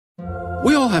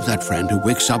We all have that friend who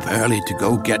wakes up early to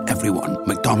go get everyone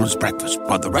McDonald's breakfast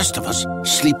while the rest of us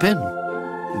sleep in.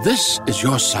 This is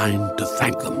your sign to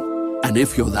thank them. And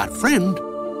if you're that friend,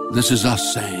 this is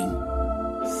us saying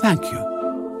thank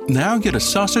you. Now get a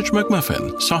sausage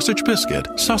McMuffin, sausage biscuit,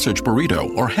 sausage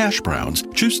burrito, or hash browns.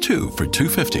 Choose 2 for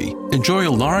 $2.50. Enjoy a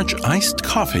large iced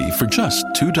coffee for just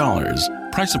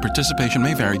 $2. Price and participation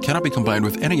may vary. Cannot be combined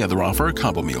with any other offer or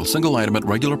combo meal. Single item at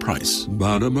regular price.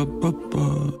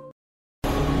 Ba-da-ba-ba-ba.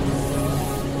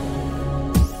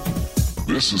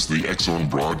 This is the X-Zone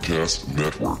Broadcast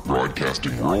Network,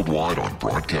 broadcasting worldwide on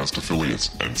broadcast affiliates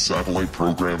and satellite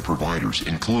program providers,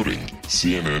 including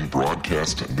CNN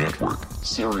Broadcast Network,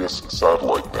 Sirius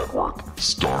Satellite Network,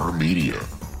 Star Media,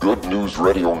 Good News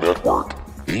Radio Network,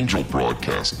 Angel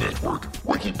Broadcast Network,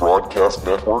 Wiki Broadcast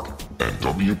Network, and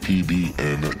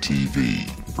WPBN TV.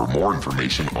 For more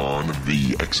information on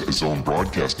the X-Zone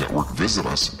Broadcast Network, visit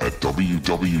us at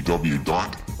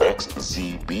www.xzbn.net.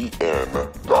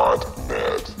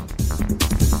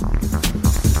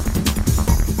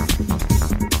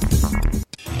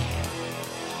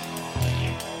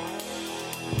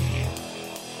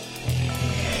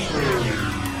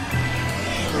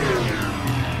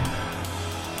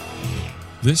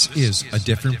 This is A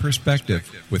Different Perspective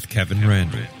with Kevin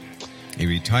Randall. A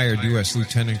retired U.S.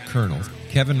 Lieutenant Colonel,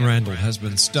 Kevin Randall has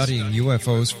been studying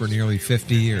UFOs for nearly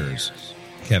 50 years.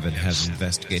 Kevin has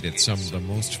investigated some of the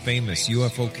most famous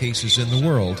UFO cases in the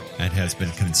world and has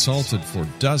been consulted for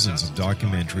dozens of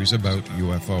documentaries about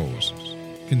UFOs.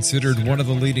 Considered one of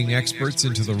the leading experts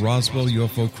into the Roswell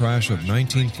UFO crash of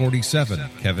 1947,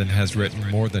 Kevin has written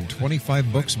more than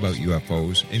 25 books about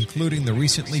UFOs, including the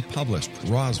recently published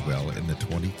Roswell in the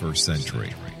 21st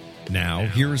Century. Now,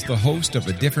 here is the host of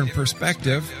A Different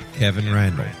Perspective, Kevin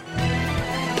Randall.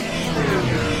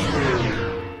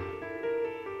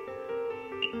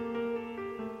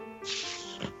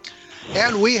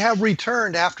 And we have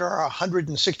returned after our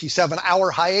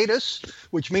 167-hour hiatus,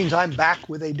 which means I'm back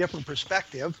with a different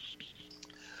perspective.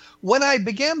 When I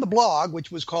began the blog,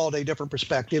 which was called A Different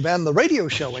Perspective, and the radio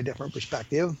show A Different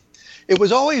Perspective, it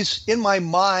was always in my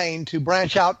mind to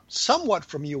branch out somewhat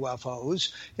from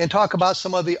UFOs and talk about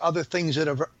some of the other things that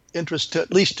are of interest,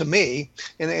 at least to me,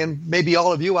 and maybe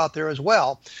all of you out there as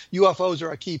well. UFOs are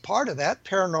a key part of that.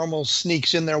 Paranormal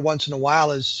sneaks in there once in a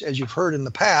while, as you've heard in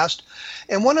the past.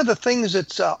 And one of the things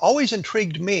that's always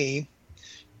intrigued me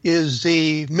is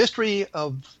the mystery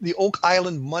of the Oak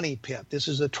Island money pit. This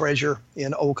is a treasure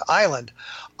in Oak Island.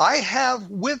 I have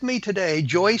with me today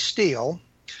Joy Steele,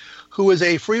 who is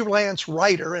a freelance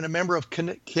writer and a member of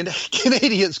Canada's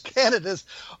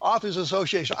Authors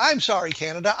Association. I'm sorry,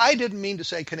 Canada. I didn't mean to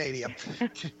say Canada.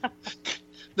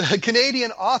 The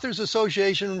Canadian Authors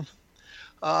Association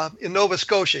in Nova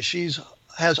Scotia. She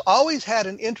has always had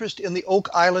an interest in the Oak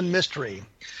Island mystery.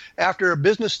 After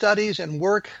business studies and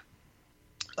work,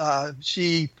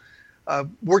 she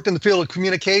worked in the field of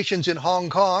communications in Hong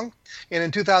Kong. And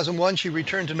in 2001, she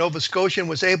returned to Nova Scotia and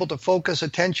was able to focus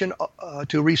attention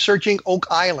to researching Oak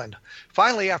Island.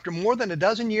 Finally, after more than a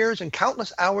dozen years and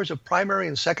countless hours of primary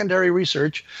and secondary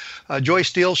research, Joy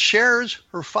Steele shares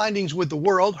her findings with the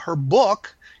world. Her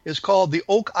book is called The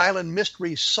Oak Island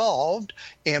Mystery Solved,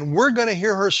 and we're going to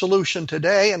hear her solution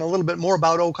today and a little bit more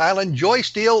about Oak Island. Joy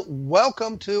Steele,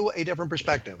 welcome to A Different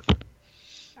Perspective.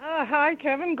 Hi,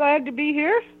 Kevin. Glad to be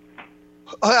here.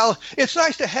 Well, it's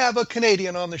nice to have a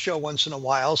Canadian on the show once in a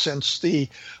while, since the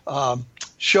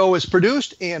show is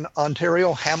produced in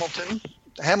Ontario, Hamilton,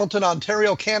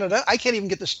 Ontario, Canada. I can't even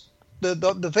get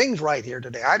the things right here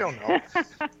today. I don't know.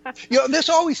 This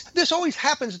always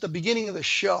happens at the beginning of the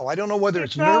show. I don't know whether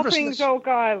it's nervousness. All things Oak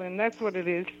Island. That's what it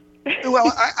is.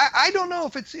 Well, I don't know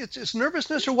if it's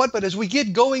nervousness or what, but as we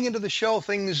get going into the show,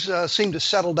 things seem to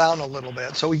settle down a little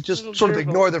bit. So we just sort of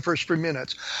ignore the first 3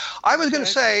 minutes. I was going to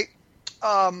say,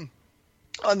 on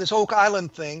this Oak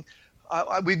Island thing,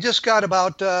 we've just got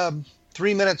about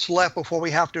 3 minutes left before we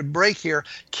have to break here.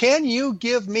 Can you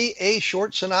give me a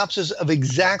short synopsis of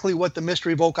exactly what the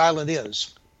mystery of Oak Island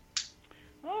is?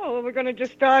 Oh, well, we're going to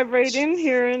just dive right in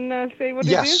here and say what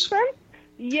it is then?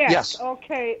 Yes.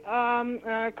 Okay.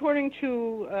 According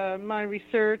to my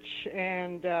research,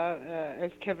 and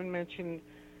as Kevin mentioned,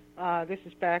 this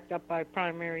is backed up by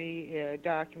primary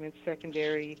documents,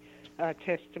 secondary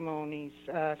testimonies,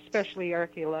 especially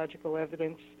archaeological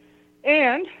evidence.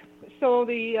 And so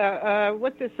the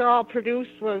what this all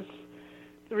produced was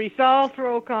the resolve for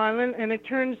Oak Island, and it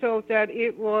turns out that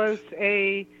it was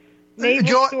a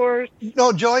naval source.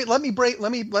 No, Joy, let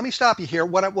me stop you here.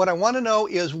 What I want to know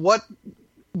is what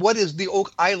what is the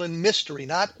Oak Island mystery?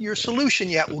 Not your solution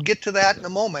yet. We'll get to that in a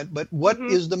moment. But what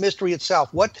is the mystery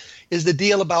itself? What is the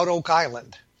deal about Oak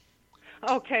Island?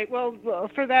 Okay, well,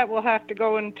 for that we'll have to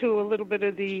go into a little bit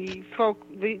of the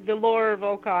lore of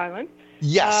Oak Island.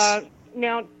 Yes.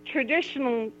 Now,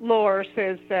 traditional lore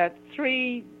says that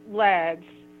 3 lads,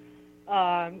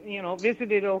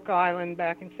 visited Oak Island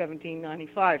back in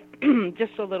 1795.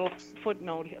 Just a little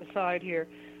footnote aside here.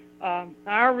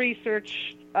 Our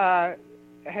research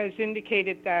has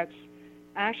indicated that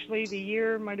actually the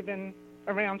year might have been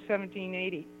around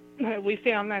 1780. We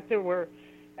found that there were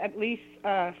at least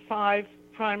 5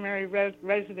 primary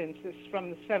residences from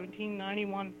the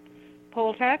 1791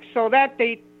 poll tax. So that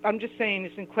date, I'm just saying,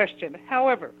 is in question.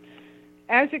 However,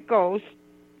 as it goes,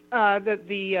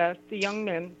 the young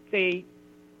men, they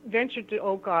ventured to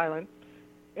Oak Island,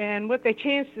 and what they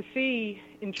chanced to see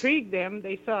intrigued them.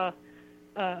 They saw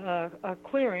a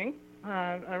clearing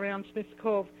around Smith's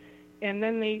Cove, and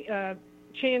then they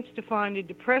chanced to find a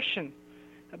depression,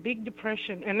 a big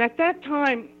depression. And at that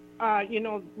time,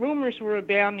 rumors were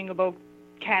abounding about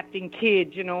Captain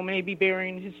Kidd, maybe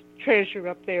burying his treasure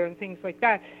up there and things like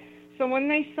that. So when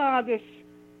they saw this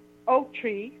oak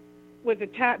tree with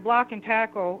a block and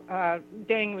tackle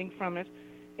dangling from it,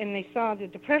 and they saw the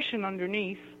depression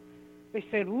underneath, they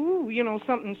said, ooh,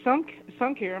 something sunk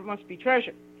here. It must be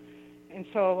treasure. And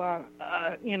so,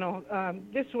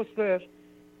 this was the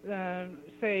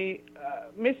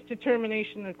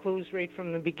misdetermination of clues right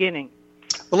from the beginning.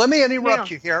 Well, let me interrupt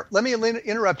you here. Let me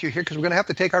interrupt you here because we're going to have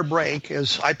to take our break,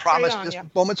 as I promised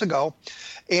moments ago.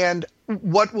 And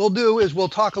what we'll do is we'll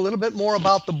talk a little bit more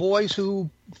about the boys who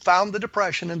found the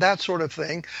depression and that sort of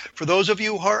thing. For those of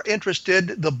you who are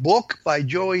interested, the book by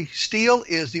Joey Steele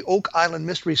is The Oak Island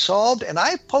Mystery Solved. And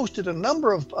I've posted a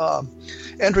number of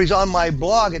entries on my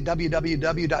blog at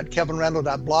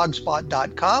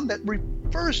www.kevinrandle.blogspot.com that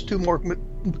refers to more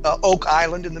Oak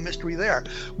Island and the mystery there.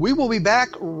 We will be back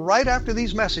right after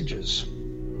these messages.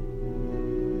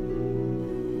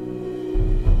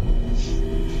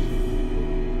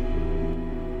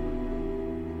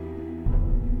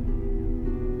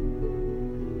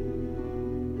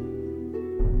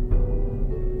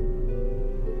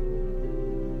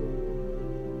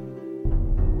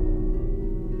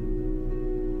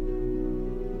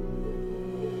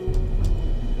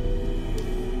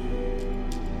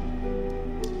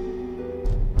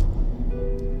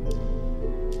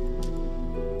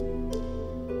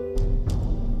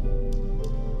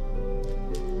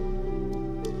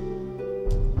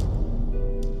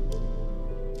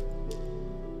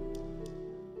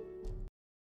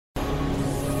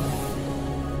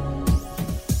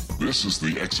 This is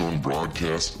the X-Zone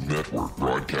Broadcast Network,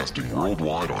 broadcasting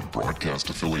worldwide on broadcast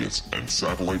affiliates and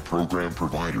satellite program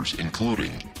providers,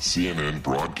 including CNN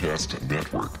Broadcast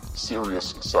Network,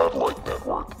 Sirius Satellite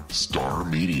Network, Star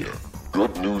Media,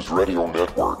 Good News Radio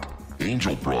Network,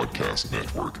 Angel Broadcast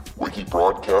Network, Wiki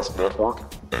Broadcast Network,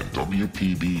 and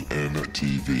WPBN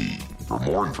TV. For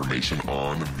more information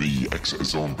on the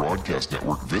X-Zone Broadcast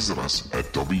Network, visit us at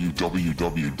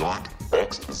www.xzbn.net.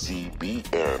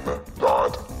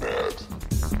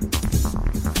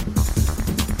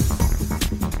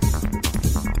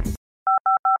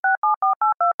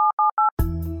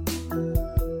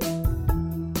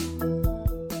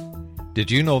 Did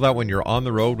you know that when you're on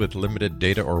the road with limited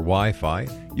data or Wi-Fi,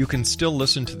 you can still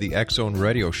listen to the X-Zone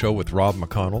Radio Show with Rob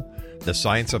McConnell, The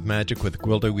Science of Magic with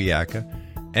Gwilda Wiyaka,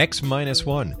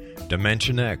 X-1,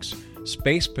 Dimension X,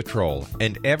 Space Patrol,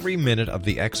 and every minute of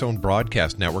the X-Zone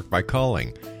Broadcast Network by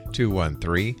calling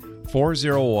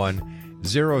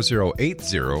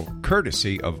 213-401-0080,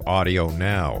 courtesy of Audio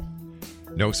Now.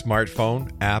 No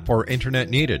smartphone, app, or internet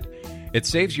needed. It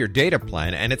saves your data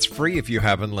plan, and it's free if you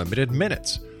have unlimited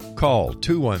minutes. Call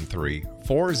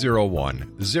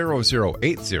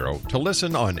 213-401-0080 to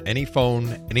listen on any phone,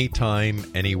 anytime,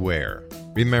 anywhere.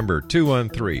 Remember,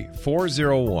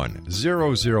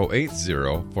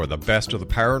 213-401-0080 for the best of the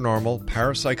paranormal,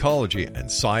 parapsychology, and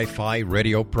sci-fi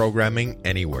radio programming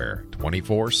anywhere,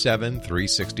 24/7,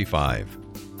 365.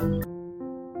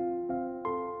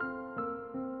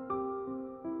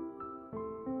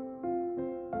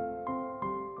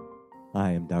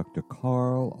 I am Dr.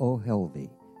 Carl O'Helvey,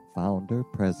 founder,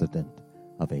 president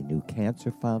of a new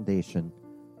cancer foundation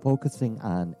focusing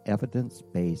on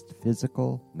evidence-based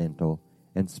physical, mental,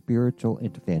 and spiritual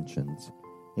interventions,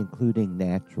 including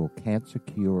natural cancer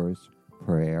cures,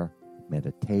 prayer,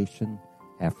 meditation,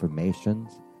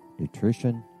 affirmations,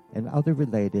 nutrition, and other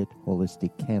related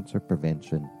holistic cancer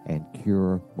prevention and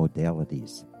cure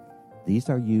modalities. These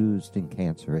are used in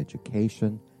cancer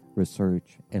education,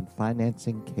 research, and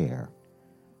financing care.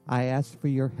 I ask for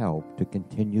your help to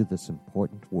continue this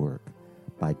important work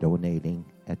by donating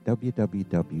at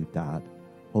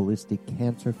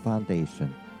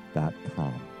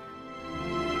www.holisticcancerfoundation.com.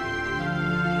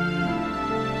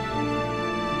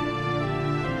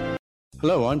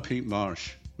 Hello, I'm Pete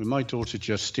Marsh. With my daughter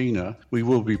Justina, we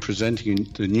will be presenting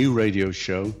the new radio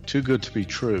show, Too Good to Be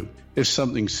True. If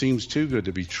something seems too good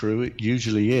to be true, it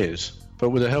usually is. But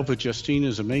with the help of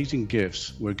Justina's amazing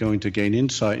gifts, we're going to gain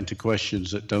insight into questions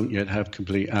that don't yet have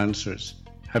complete answers.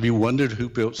 Have you wondered who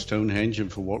built Stonehenge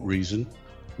and for what reason?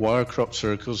 Why are crop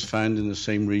circles found in the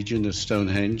same region as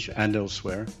Stonehenge and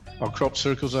elsewhere? Are crop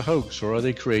circles a hoax, or are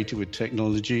they created with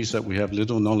technologies that we have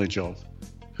little knowledge of?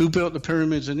 Who built the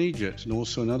pyramids in Egypt and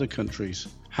also in other countries?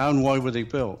 How and why were they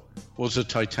built? Was the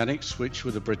Titanic switched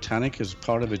with the Britannic as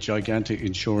part of a gigantic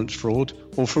insurance fraud,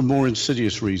 or for more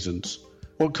insidious reasons?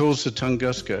 What caused the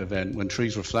Tunguska event when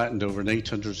trees were flattened over an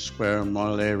 800 square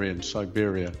mile area in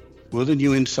Siberia? Will the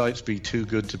new insights be too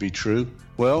good to be true?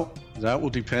 Well, that will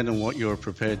depend on what you are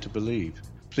prepared to believe.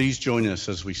 Please join us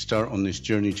as we start on this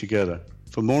journey together.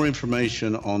 For more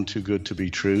information on Too Good to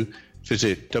Be True,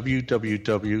 visit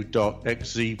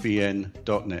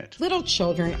www.xzbn.net. Little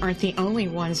children aren't the only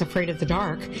ones afraid of the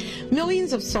dark.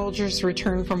 Millions of soldiers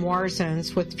return from war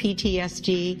zones with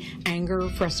PTSD, anger,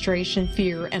 frustration,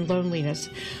 fear, and loneliness,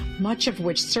 much of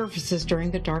which surfaces during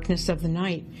the darkness of the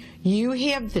night. You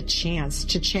have the chance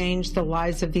to change the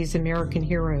lives of these American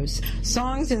heroes.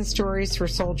 Songs and Stories for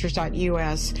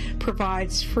Soldiers.us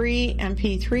provides free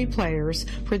MP3 players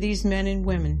for these men and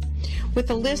women.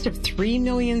 With a list of 3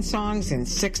 million songs in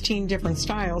 16 different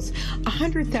styles,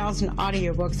 100,000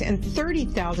 audiobooks, and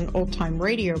 30,000 old-time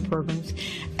radio programs,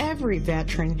 every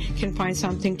veteran can find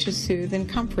something to soothe and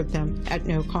comfort them at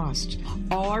no cost.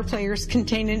 All our players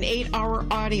contain an 8-hour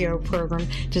audio program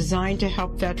designed to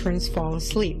help veterans fall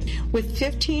asleep. With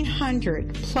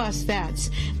 1,500 plus vets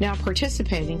now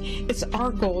participating, it's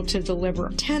our goal to deliver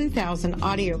 10,000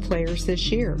 audio players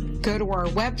this year. Go to our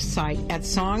website at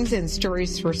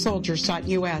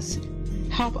songsandstoriesforsoldiers.us.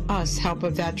 Help us help a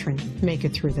veteran make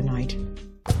it through the night.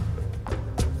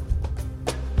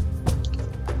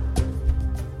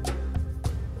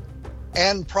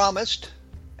 And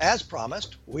as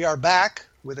promised, we are back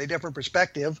with a different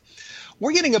perspective.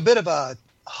 We're getting a bit of a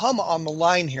hum on the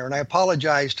line here, and I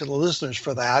apologize to the listeners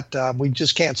for that. We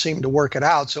just can't seem to work it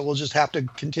out, so we'll just have to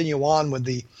continue on with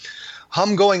the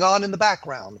hum going on in the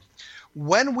background.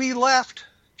 When we left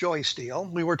Joy Steele,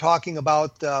 we were talking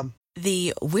about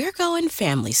the we're going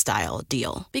family style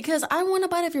deal. Because I want a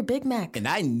bite of your Big Mac. And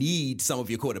I need some of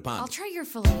your quarter pound. I'll try your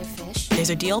filet of fish. There's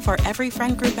a deal for every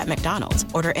friend group at McDonald's.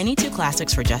 Order any 2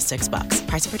 classics for just $6.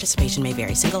 Price of participation may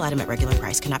vary. Single item at regular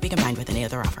price cannot be combined with any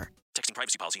other offer. Texting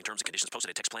privacy policy and terms and conditions posted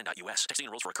at textplan.us. Texting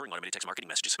enrolls for recurring automated text marketing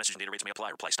messages. Message and data rates may apply.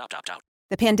 Reply stop to opt out.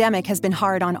 The pandemic has been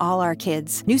hard on all our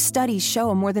kids. New studies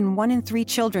show more than 1 in 3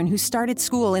 children who started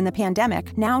school in the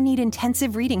pandemic now need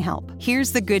intensive reading help.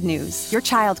 Here's the good news. Your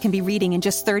child can be reading in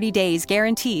just 30 days,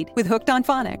 guaranteed, with Hooked on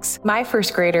Phonics. My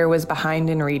first grader was behind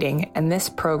in reading, and this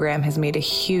program has made a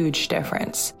huge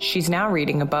difference. She's now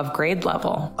reading above grade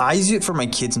level. I use it for my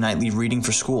kids' nightly reading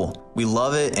for school. We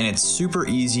love it, and it's super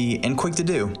easy and quick to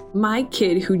do. My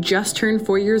kid, who just turned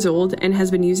 4 years old and has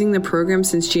been using the program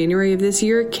since January of this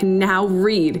year, can now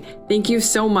read. Thank you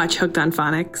so much, Hooked on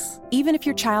Phonics. Even if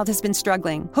your child has been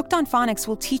struggling, Hooked on Phonics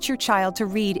will teach your child to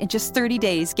read in just 30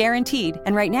 days, guaranteed.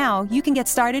 And right now, you can get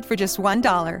started for just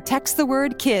 $1. Text the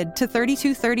word KID to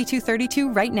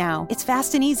 323232 right now. It's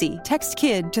fast and easy. Text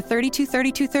KID to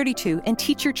 323232 and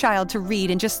teach your child to read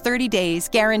in just 30 days,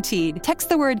 guaranteed. Text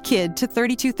the word KID to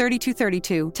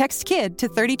 323232. Text KID to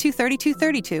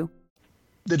 323232.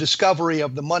 The discovery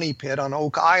of the money pit on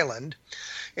Oak Island.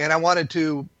 And I wanted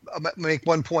to make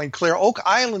one point clear. Oak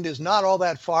Island is not all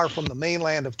that far from the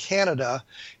mainland of Canada,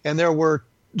 and there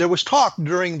was talk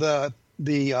during the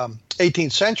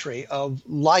 18th century of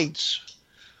lights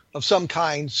of some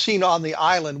kind seen on the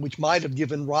island, which might have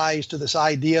given rise to this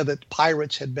idea that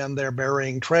pirates had been there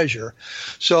burying treasure.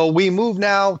 So we move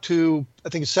now to, I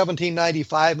think it's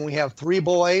 1795, and we have 3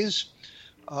 boys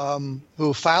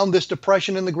who found this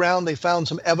depression in the ground. They found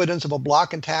some evidence of a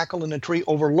block and tackle in a tree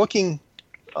overlooking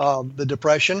the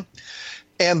depression,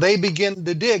 and they begin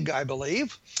to dig, I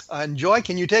believe. And Joy,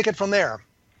 can you take it from there?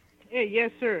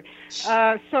 Yes, sir.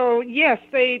 So yes,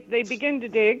 they begin to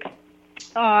dig.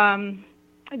 Daniel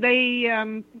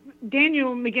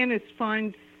McGinnis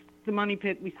finds the money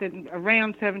pit, we said,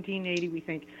 around 1780, we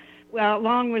think,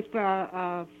 along with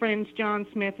friends John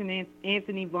Smith and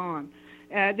Anthony Vaughan.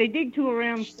 They dig to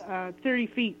around 30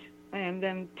 feet and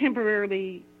then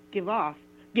temporarily give up.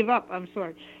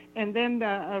 And then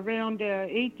around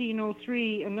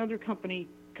 1803, another company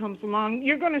comes along.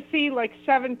 You're going to see like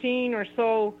 17 or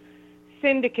so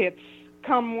syndicates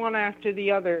come one after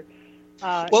the other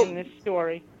in this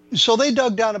story. So they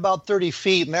dug down about 30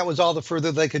 feet, and that was all the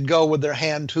further they could go with their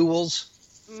hand tools?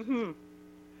 Mm-hmm.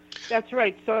 That's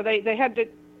right. So they had to,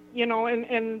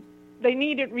 and they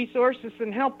needed resources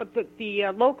and help, but the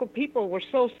local people were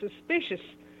so suspicious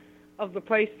of the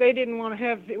place. They didn't want to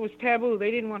have, it was taboo.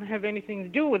 They didn't want to have anything to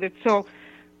do with it. So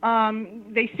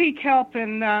they seek help,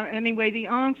 and anyway, the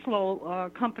Onslow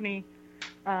company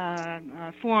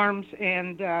forms,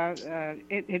 and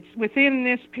it's within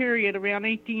this period, around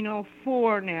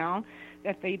 1804 now,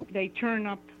 that they turn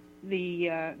up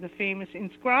the famous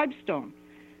inscribed stone.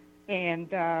 And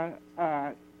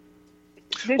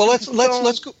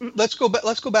let's go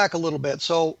back a little bit.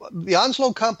 So the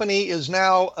Onslow Company is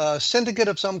now a syndicate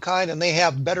of some kind, and they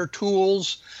have better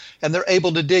tools, and they're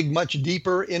able to dig much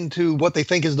deeper into what they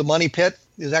think is the money pit.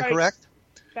 Is that correct?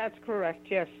 That's correct.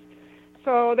 Yes.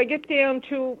 So they get down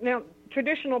to, now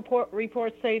traditional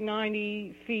reports say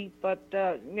 90 feet, but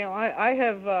I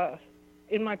have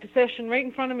in my possession, right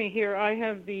in front of me here, I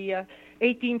have the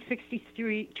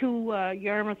 1862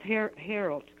 Yarmouth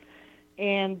Herald,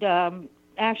 and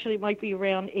actually it might be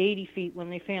around 80 feet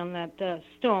when they found that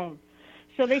stone.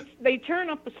 So they turn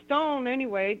up a stone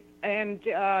anyway, and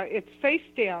it's face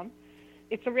down.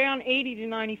 It's around 80 to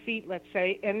 90 feet, let's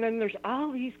say, and then there's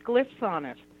all these glyphs on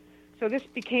it. So this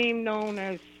became known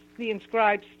as the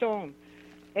inscribed stone.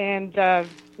 And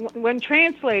when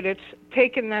translated,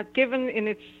 given in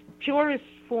its purest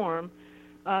form,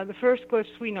 the first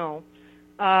glyphs we know,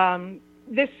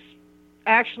 this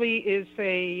actually is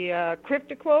a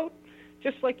cryptoquote,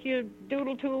 just like you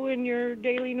doodle to in your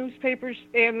daily newspapers,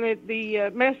 and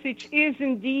the message is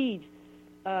indeed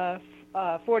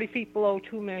 40 feet below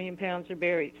 2 million pounds are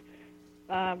buried.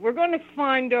 We're going to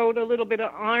find out a little bit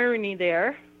of irony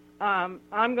there. I'm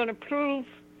going to prove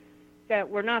that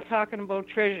we're not talking about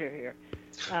treasure here.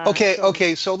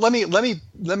 Okay. So let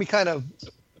me kind of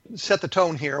set the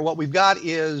tone here. What we've got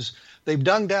is they've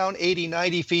dug down 80,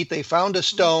 90 feet. They found a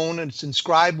stone, and it's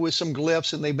inscribed with some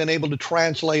glyphs, and they've been able to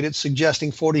translate it,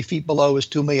 suggesting 40 feet below is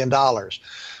 $2 million.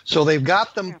 So they've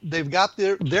got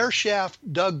their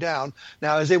shaft dug down.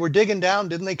 Now, as they were digging down,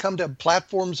 didn't they come to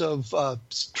platforms of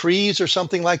trees or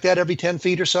something like that every 10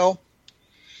 feet or so?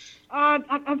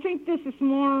 I think this is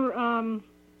more.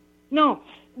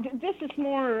 This is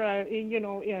more.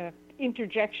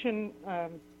 Interjection,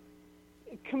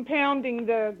 compounding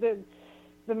the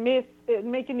myth,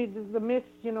 making it the myth.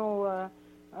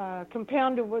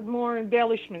 Compounded with more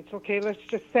embellishments. Okay, let's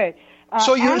just say.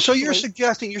 So you're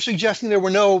suggesting there were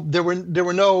no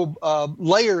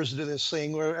layers to this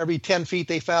thing, where every 10 feet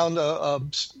they found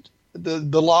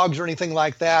the logs or anything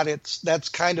like that. That's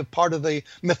kind of part of the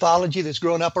mythology that's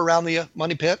grown up around the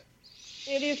money pit.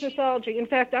 It is mythology. In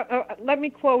fact, let me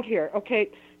quote here. Okay,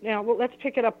 now let's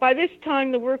pick it up. By this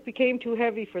time, the work became too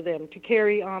heavy for them to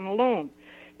carry on alone,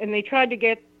 and they tried to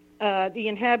get the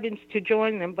inhabitants to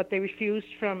join them, but they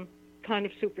refused from kind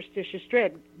of superstitious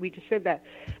dread. We just said that.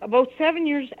 About 7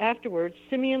 years afterwards,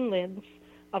 Simeon Linz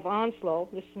of Onslow,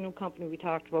 this is the new company we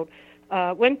talked about,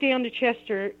 went down to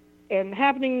Chester, and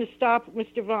happening to stop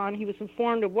Mr. Vaughan, he was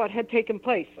informed of what had taken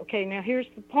place. Okay, now here's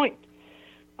the point.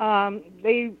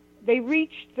 They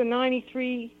reached the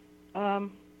 93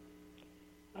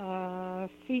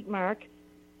 feet mark.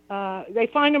 They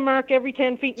find a mark every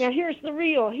 10 feet. Now here's the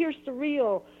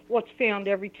real what's found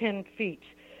every 10 feet.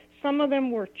 Some of them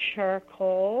were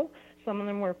charcoal, some of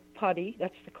them were putty,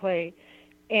 that's the clay,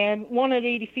 and one at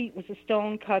 80 feet was a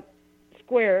stone cut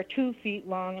square, 2 feet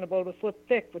long and about a foot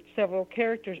thick, with several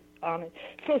characters on it.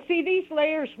 So see, these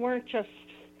layers weren't just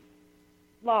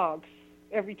logs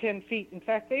every 10 feet. In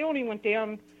fact, they only went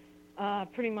down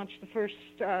pretty much the first,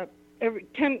 every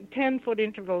 10-foot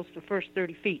intervals, the first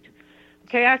 30 feet.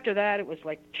 Okay, after that it was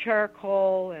like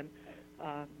charcoal and,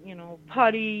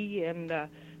 putty and...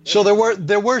 So there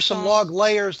were some log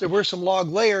layers. There were some log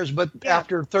layers, but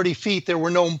after 30 feet, there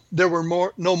were no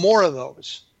more of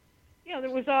those. Yeah, there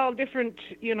was all different,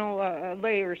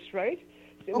 layers, right?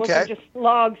 It wasn't just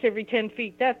logs every 10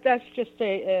 feet. That's just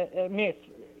a myth,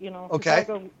 Okay. I'll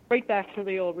go right back to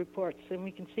the old reports, and we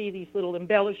can see these little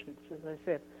embellishments, as I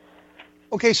said.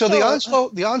 Okay, so the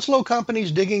Onslow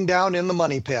company's digging down in the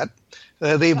money pit.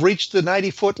 They've reached the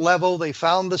 90-foot level. They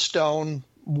found the stone.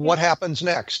 What happens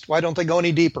next? Why don't they go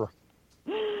any deeper?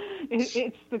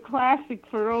 It's the classic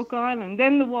for Oak Island.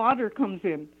 Then the water comes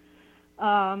in.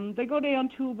 They go down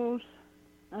to about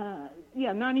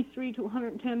 93 to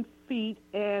 110 feet,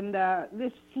 and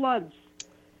this floods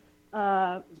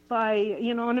and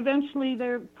eventually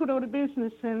they're put out of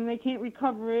business and they can't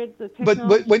recover it. The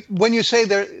technology. But when you say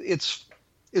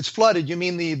it's flooded, you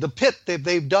mean the pit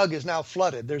they've dug is now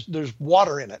flooded. There's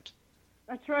water in it.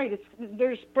 That's right.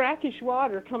 There's brackish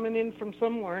water coming in from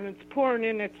somewhere, and it's pouring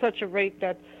in at such a rate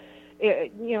that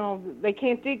they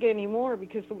can't dig anymore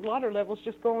because the water level's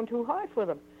just going too high for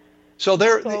them. So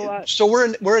we're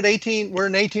in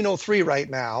 1803 right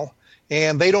now,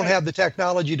 and they don't have the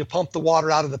technology to pump the water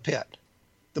out of the pit.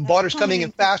 The water's coming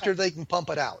in faster; they can pump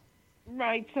it out.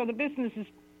 Right. So the business has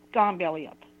gone belly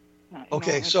up.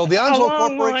 Okay. So the Onslow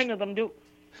Corporation. Line of them do.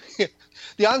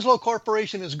 The Onslow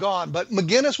Corporation is gone, but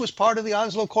McGinnis was part of the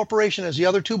Onslow Corporation as the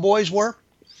other two boys were?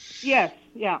 Yes,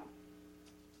 yeah.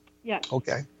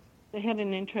 Okay. They had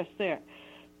an interest there.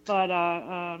 But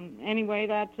anyway,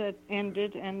 that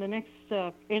ended, and the next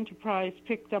enterprise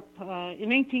picked up in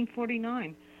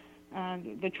 1849,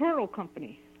 the Turtle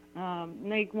Company.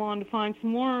 They go on to find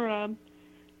some more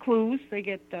clues. They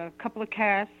get a couple of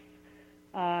casts.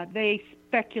 They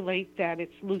speculate that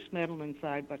it's loose metal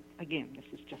inside, but again, this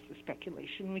is just a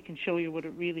speculation. We can show you what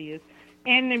it really is.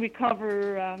 And they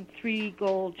recover 3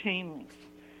 gold chain links.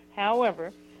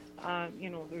 However,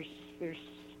 there's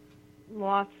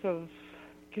lots of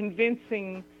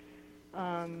convincing,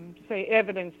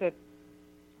 evidence that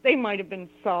they might have been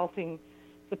salting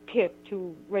the pit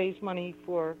to raise money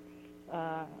for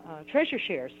treasure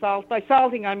shares. By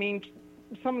salting, I mean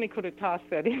somebody could have tossed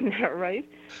that in there, right?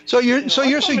 So you're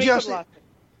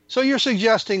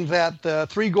suggesting that the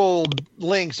 3 gold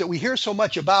links that we hear so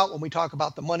much about when we talk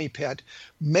about the money pit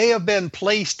may have been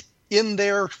placed in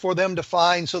there for them to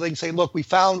find, so they can say, look, we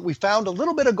found a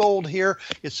little bit of gold here.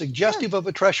 It's suggestive of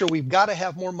a treasure. We've got to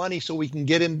have more money so we can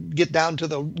get down to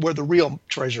where the real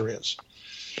treasure is.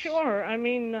 Sure. I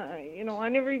mean, I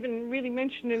never even really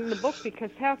mentioned it in the book,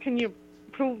 because how can you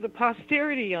prove the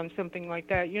posterity on something like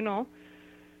that,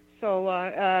 So,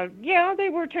 they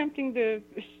were attempting to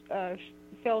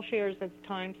sell shares at the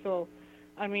time. So,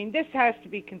 I mean, this has to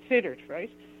be considered,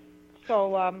 right?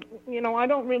 So, I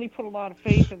don't really put a lot of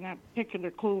faith in that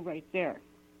particular clue right there.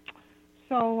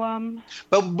 So,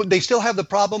 but they still have the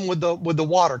problem with the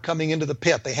water coming into the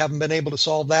pit. They haven't been able to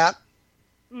solve that.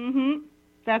 Mm-hmm.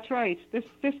 That's right.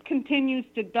 This continues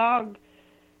to dog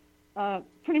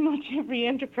pretty much every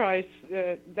enterprise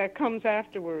that comes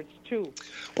afterwards too.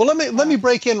 Well, let me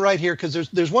break in right here, because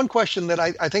there's one question that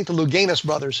I think the Louganis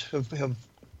brothers have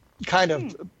kind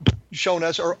of shown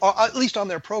us, or at least on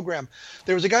their program.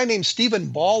 There was a guy named Stephen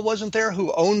Ball, wasn't there,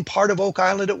 who owned part of Oak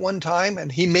Island at one time,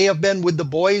 and he may have been with the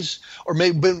boys, or may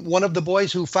have been one of the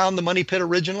boys who found the money pit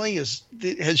originally.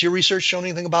 Has your research shown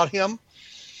anything about him?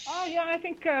 Oh, yeah, I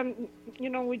think,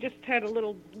 we just had a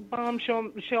little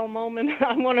bombshell moment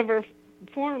on one of our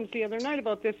forums the other night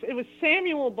about this. It was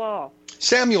Samuel Ball.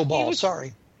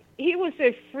 Sorry. He was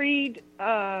a freed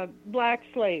black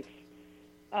slave,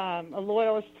 a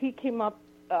loyalist. He came up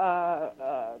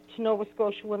to Nova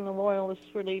Scotia when the loyalists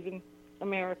were leaving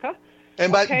America.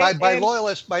 And by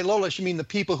loyalists, you mean the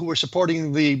people who were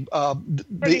supporting the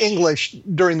English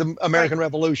during the American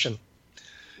Revolution.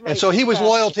 Right, and so he was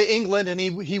loyal to England, and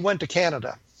he went to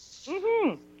Canada.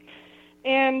 Mm-hmm.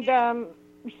 And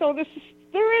so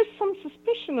there is some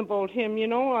suspicion about him,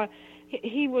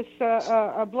 He was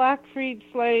a black freed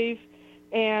slave,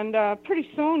 and pretty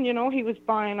soon, he was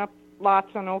buying up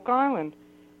lots on Oak Island.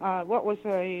 What was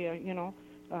a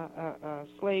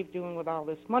slave doing with all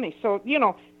this money? So,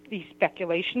 these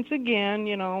speculations again,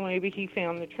 maybe he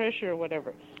found the treasure or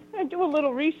whatever. I do a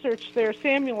little research there.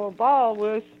 Samuel Ball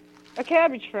was a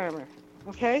cabbage farmer,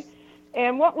 okay?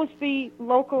 And what was the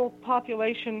local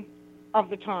population of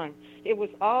the time? It was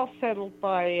all settled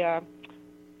by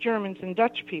Germans and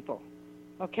Dutch people,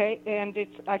 okay? And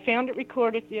I found it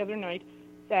recorded the other night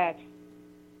that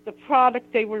the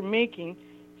product they were making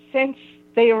since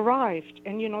they arrived,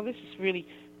 and this is really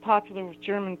popular with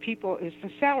German people, is the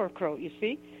sauerkraut, you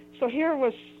see? So here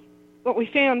was what we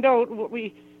found out, what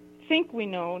we think we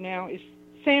know now, is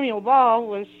Samuel Ball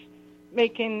was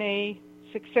making a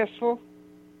successful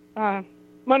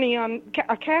money on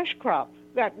a cash crop.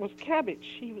 That was cabbage.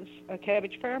 He was a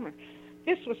cabbage farmer.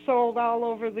 This was sold all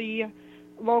over the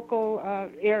local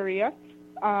area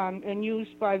and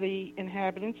used by the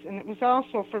inhabitants, and it was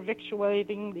also for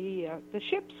victuating the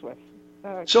ships with.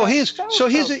 So he's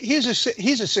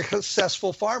a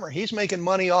successful farmer. He's making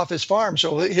money off his farm.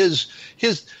 So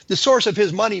the source of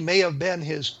his money may have been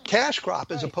his cash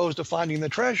crop, as opposed to finding the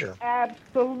treasure.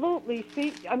 Absolutely.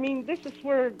 See, I mean, this is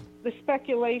where the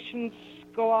speculations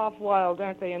go off wild,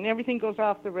 aren't they? And everything goes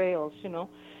off the rails,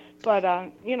 But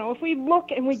if we look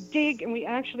and we dig and we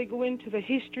actually go into the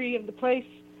history of the place,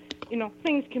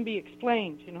 things can be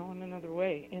explained, in another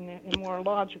way, in a more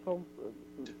logical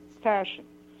fashion.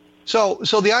 So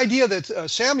the idea that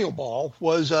Samuel Ball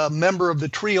was a member of the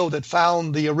trio that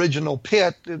found the original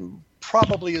pit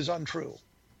probably is untrue.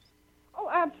 Oh,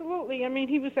 absolutely. I mean,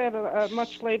 he was at a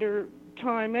much later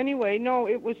time anyway. No,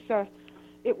 it was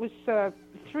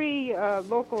three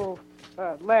local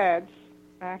lads,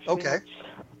 actually, okay,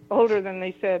 older than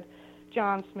they said,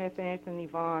 John Smith, Anthony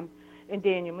Vaughn, and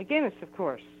Daniel McGinnis, of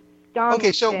course.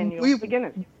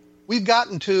 McGinnis. We've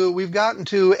gotten to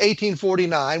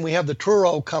 1849. We have the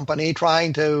Truro Company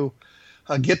trying to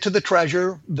get to the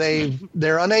treasure.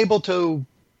 They're unable to,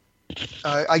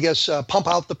 pump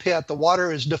out the pit. The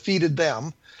water has defeated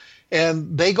them,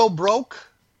 and they go broke.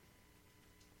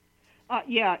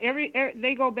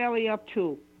 They go belly up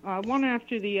too, one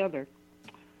after the other.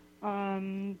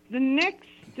 The next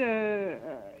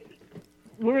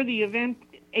worthy event,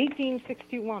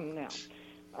 1861 now.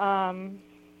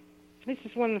 This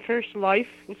is when the first life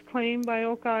was claimed by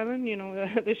Oak Island,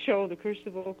 the show, The Curse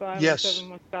of Oak Island. Yes. 7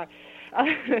 Must Die.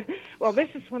 Well, this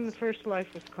is when the first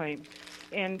life was claimed.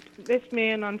 And this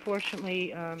man,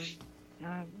 unfortunately,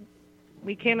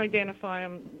 we can't identify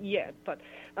him yet, but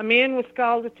a man was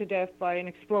scalded to death by an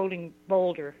exploding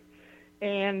boulder.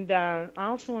 And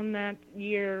also in that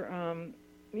year, an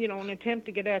attempt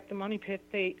to get at the money pit,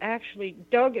 they actually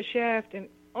dug a shaft and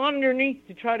underneath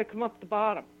to try to come up the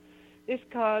bottom. This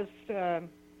caused...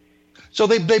 So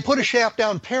they put a shaft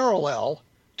down parallel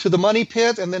to the money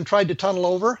pit and then tried to tunnel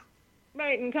over?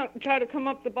 Right, and try to come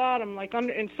up the bottom,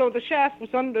 and so the shaft was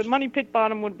under, the money pit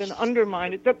bottom would have been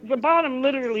undermined. The bottom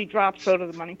literally drops out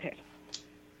of the money pit.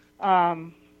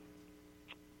 And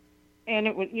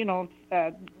it would,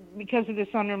 because of this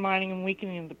undermining and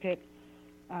weakening of the pit,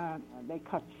 they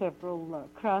cut several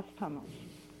cross tunnels.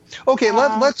 Okay,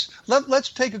 let's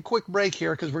take a quick break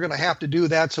here because we're going to have to do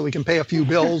that so we can pay a few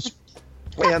bills.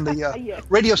 And the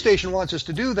radio station wants us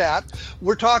to do that.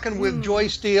 We're talking with Joy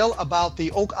Steele about the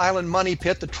Oak Island Money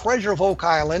Pit, the treasure of Oak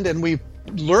Island, and we've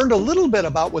learned a little bit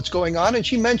about what's going on. And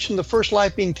she mentioned the first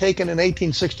life being taken in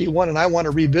 1861, and I want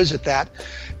to revisit that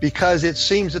because it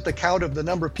seems that the count of the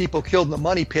number of people killed in the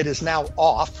money pit is now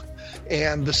off,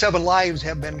 and the 7 lives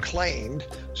have been claimed.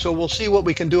 So we'll see what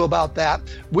we can do about that.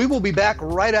 We will be back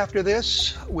right after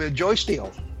this with Joy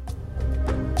Steele.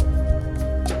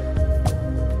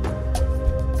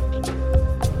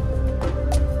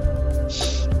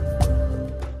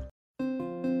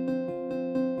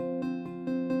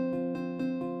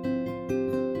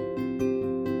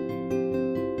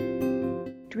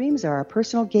 Dreams are our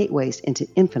personal gateways into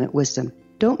infinite wisdom.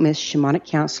 Don't miss shamanic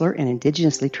counselor and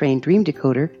indigenously trained dream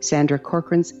decoder Sandra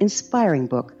Corcoran's inspiring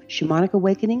book, Shamanic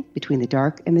Awakening Between the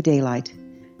Dark and the Daylight.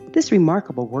 This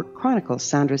remarkable work chronicles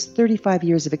Sandra's 35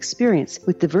 years of experience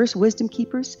with diverse wisdom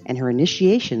keepers and her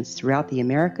initiations throughout the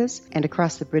Americas and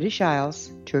across the British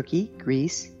Isles, Turkey,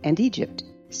 Greece, and Egypt.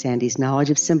 Sandy's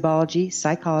knowledge of symbology,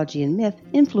 psychology, and myth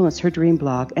influence her dream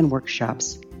blog and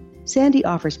workshops. Sandy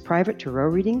offers private tarot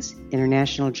readings,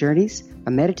 international journeys,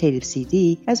 a meditative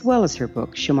CD, as well as her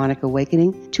book, Shamanic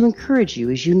Awakening, to encourage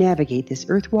you as you navigate this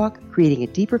earth walk, creating a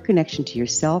deeper connection to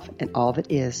yourself and all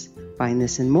that is. Find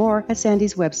this and more at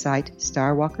Sandy's website,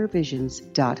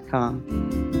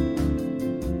 starwalkervisions.com.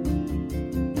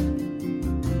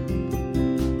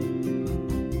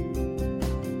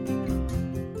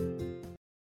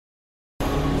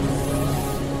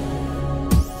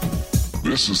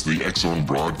 This is the X-Zone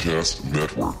Broadcast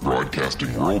Network,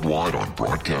 broadcasting worldwide on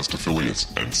broadcast affiliates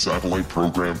and satellite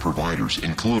program providers,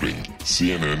 including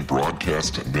CNN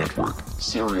Broadcast Network,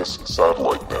 Sirius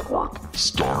Satellite Network,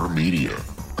 Star Media,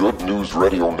 Good News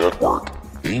Radio Network,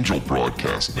 Angel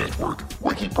Broadcast Network,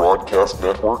 Wiki Broadcast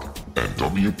Network, and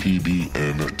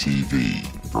WPBN TV.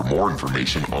 For more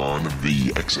information on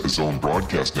the X-Zone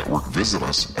Broadcast Network, visit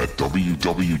us at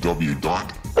www.xzbn.net.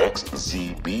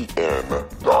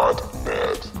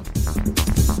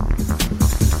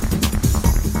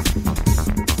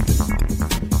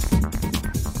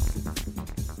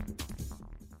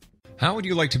 How would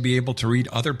you like to be able to read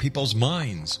other people's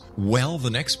minds? Well, the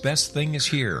next best thing is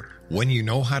here. When you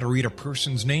know how to read a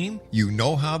person's name, you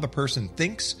know how the person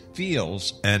thinks,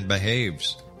 feels, and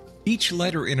behaves. Each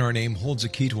letter in our name holds a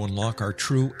key to unlock our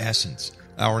true essence.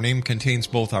 Our name contains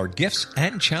both our gifts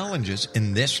and challenges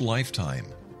in this lifetime.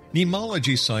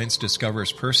 Nemology science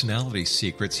discovers personality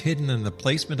secrets hidden in the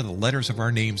placement of the letters of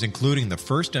our names, including the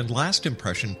first and last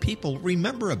impression people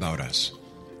remember about us.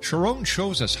 Sharon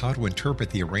shows us how to interpret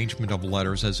the arrangement of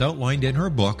letters as outlined in her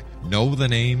book, Know the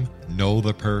Name, Know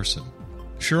the Person.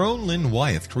 Sharon Lynn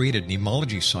Wyeth created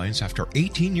nemology science after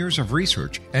 18 years of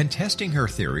research and testing her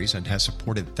theories, and has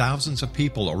supported thousands of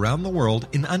people around the world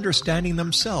in understanding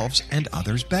themselves and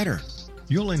others better.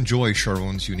 You'll enjoy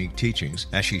Sharon's unique teachings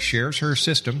as she shares her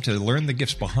system to learn the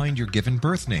gifts behind your given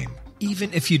birth name.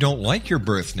 Even if you don't like your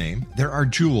birth name, there are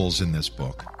jewels in this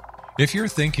book. If you're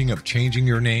thinking of changing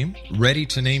your name, ready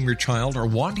to name your child, or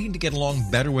wanting to get along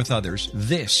better with others,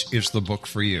 this is the book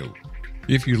for you.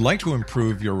 If you'd like to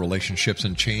improve your relationships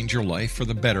and change your life for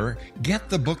the better, get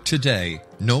the book today,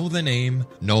 Know the Name,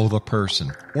 Know the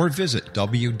Person, or visit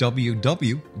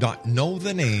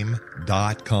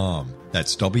www.knowthename.com.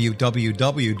 That's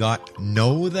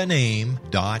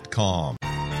www.knowthename.com.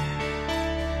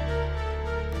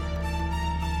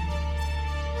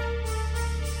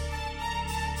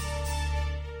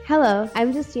 Hello,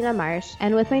 I'm Justina Marsh,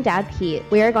 and with my dad Pete,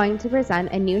 we are going to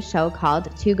present a new show called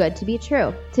Too Good to Be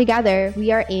True. Together,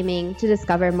 we are aiming to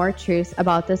discover more truths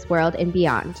about this world and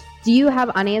beyond. Do you have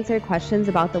unanswered questions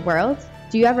about the world?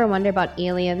 Do you ever wonder about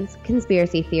aliens,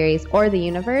 conspiracy theories, or the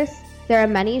universe? There are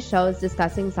many shows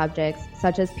discussing subjects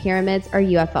such as pyramids or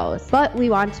UFOs, but we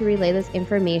want to relay this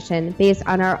information based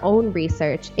on our own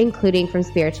research, including from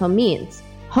spiritual means.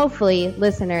 Hopefully,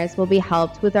 listeners will be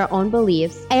helped with their own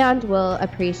beliefs and will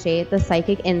appreciate the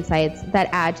psychic insights that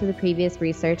add to the previous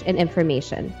research and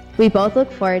information. We both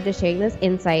look forward to sharing this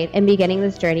insight and beginning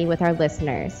this journey with our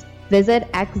listeners.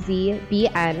 Visit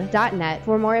xzbn.net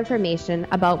for more information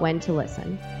about when to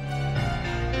listen.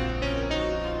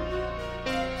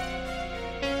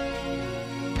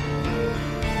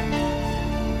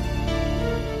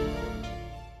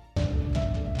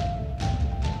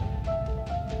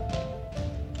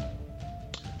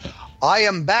 I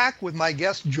am back with my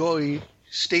guest Joy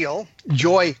Steele,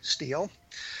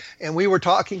 and we're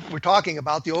talking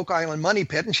about the Oak Island Money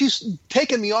Pit, and she's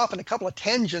taken me off in a couple of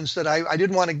tangents that I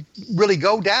didn't want to really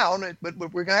go down, but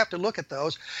we're going to have to look at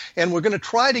those, and we're going to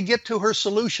try to get to her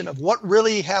solution of what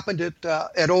really happened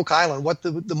at Oak Island, what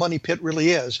the money pit really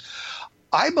is.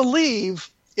 I believe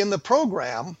in the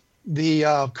program,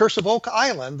 the Curse of Oak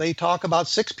Island, they talk about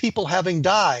 6 people having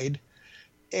died,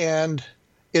 and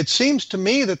it seems to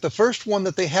me that the first one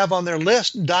that they have on their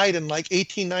list died in like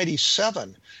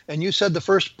 1897. And you said the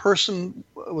first person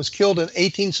was killed in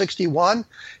 1861.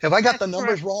 Have I got the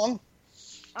numbers wrong?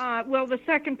 Well, the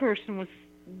second person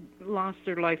lost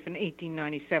their life in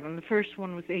 1897. The first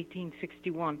one was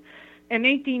 1861. In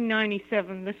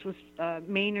 1897, this was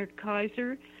Maynard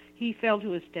Kaiser. He fell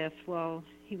to his death while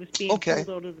he was being pulled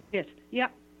out of the pit. Yeah.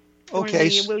 Okay.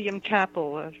 During the William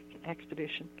Chappell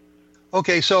expedition.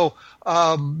 Okay, so the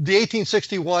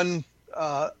 1861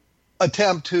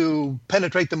 attempt to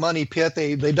penetrate the money pit,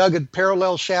 they dug a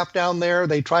parallel shaft down there.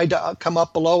 They tried to come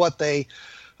up below it. They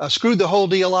screwed the whole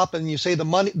deal up, and you say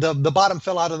the bottom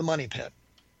fell out of the money pit.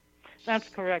 That's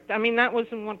correct. I mean, that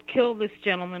wasn't what killed this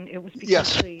gentleman. It was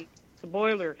because the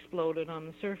boiler exploded on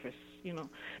the surface, you know.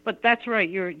 But that's right.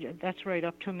 That's right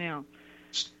up to now.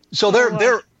 So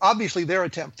they're obviously their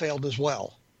attempt failed as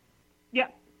well. Yeah,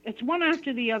 it's one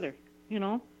after the other. You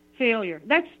know, failure.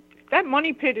 That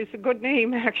money pit is a good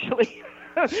name, actually.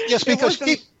 Yes, because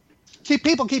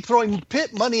people keep throwing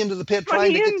money into the pit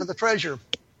trying to get to the treasure.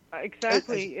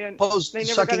 Exactly, and they never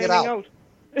sucking got anything out.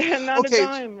 Not a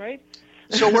dime, right?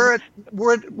 So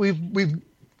we've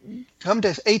come to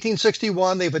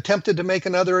 1861. They've attempted to make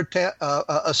another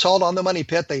assault on the money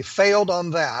pit. They failed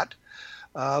on that.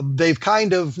 They've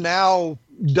kind of now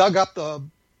dug up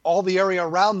all the area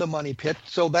around the money pit,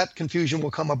 so that confusion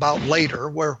will come about later,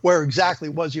 where exactly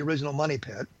was the original money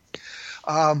pit.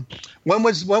 When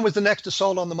was the next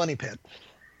assault on the money pit?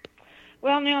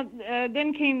 Well, now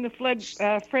then came the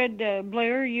Fred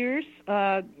Blair years,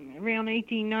 around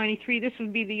 1893. This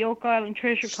would be the Oak Island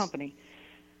Treasure Company,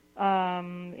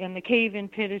 and the cave-in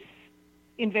pit is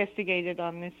investigated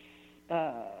on this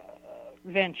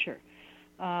venture.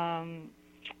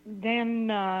 Then,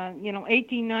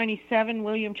 1897,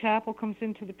 William Chappell comes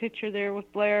into the picture there with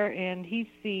Blair, and he's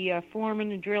the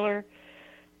foreman and driller.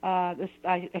 I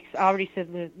already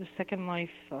said the second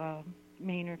life,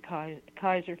 Maynard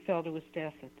Kaiser fell to his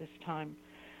death at this time.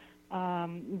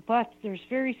 But there's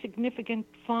very significant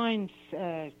finds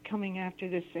coming after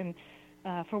this, and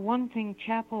for one thing,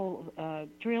 Chappell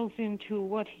drills into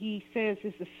what he says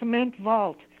is a cement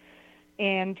vault.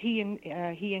 And he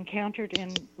encountered,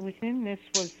 and within this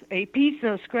was a piece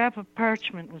of scrap of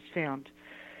parchment was found,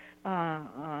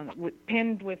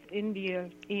 penned with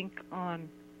India ink on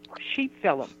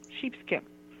sheepskin.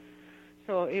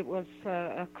 So it was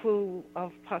a clue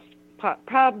of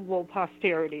probable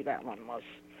posterity, that one was.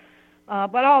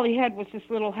 But all he had was this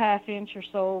little half-inch or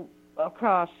so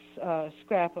across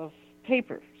scrap of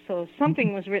paper. So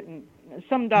something was written,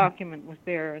 some document was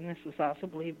there, and this was also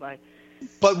believed by.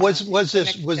 But was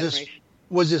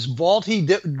this vault he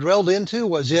drilled into?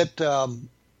 Was it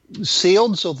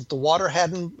sealed so that the water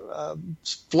hadn't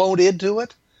flowed into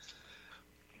it?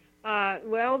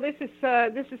 Well, this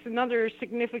is another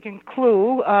significant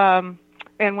clue.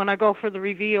 And when I go for the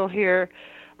reveal here,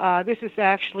 this is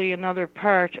actually another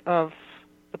part of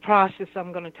the process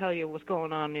I'm going to tell you was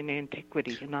going on in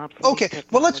antiquity and obsolete technology.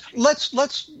 Well,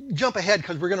 let's jump ahead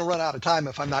because we're going to run out of time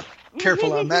if I'm not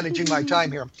careful on managing my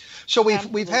time here. So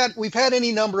we've had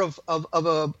any number of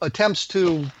attempts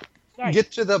to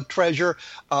get to the treasure.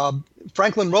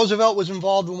 Franklin Roosevelt was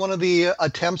involved in one of the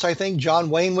attempts. I think John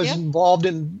Wayne was involved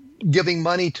in giving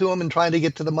money to him and trying to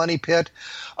get to the money pit.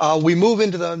 We move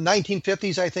into the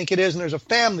 1950s, I think it is, and there's a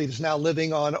family that's now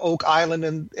living on Oak Island,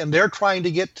 and they're trying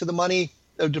to get to the money,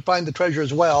 to find the treasure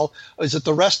as well. Is it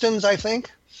the Restons, I think?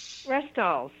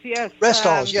 Restals, yes.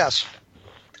 Restals, yes.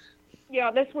 Yeah,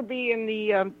 this would be in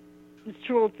the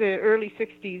throughout the early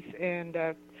 60s and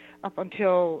up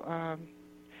until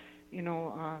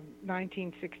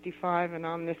 1965, and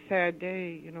on this sad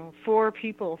day, four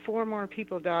more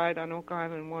people died on Oak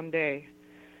Island one day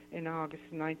in August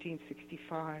of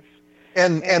 1965.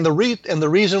 And the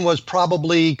reason was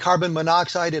probably carbon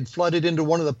monoxide had flooded into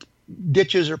one of the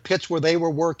ditches or pits where they were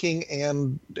working,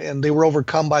 and they were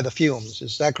overcome by the fumes.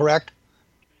 Is that correct?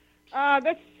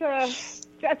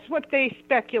 That's what they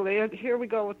speculated. Here we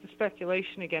go with the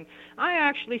speculation again. I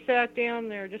actually sat down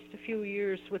there just a few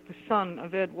years with the son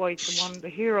of Ed White, the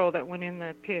hero that went in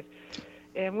that pit.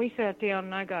 And we sat down,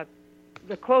 and I got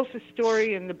the closest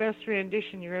story and the best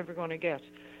rendition you're ever going to get.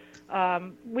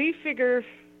 We figure,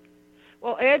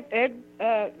 well, Ed,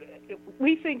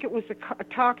 we think it was a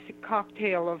toxic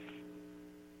cocktail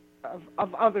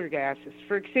of other gases.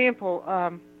 For example,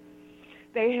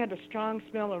 they had a strong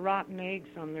smell of rotten eggs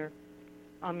on their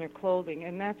clothing,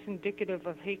 and that's indicative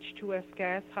of H2S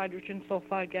gas, hydrogen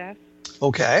sulfide gas.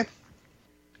 Okay.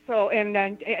 So, and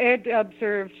then Ed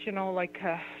observed,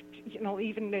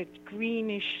 even the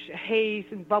greenish haze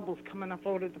and bubbles coming up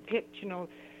out of the pit.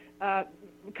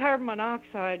 Carbon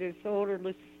monoxide is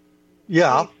odorless.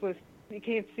 Yeah. Tasteless. You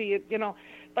can't see it,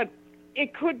 but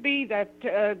it could be that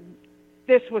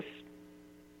this was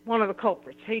one of the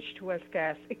culprits, H2S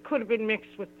gas. It could have been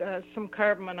mixed with some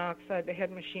carbon monoxide. They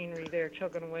had machinery there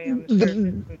chugging away on the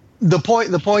surface.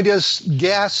 The point is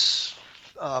gas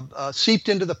seeped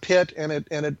into the pit, and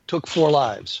it took 4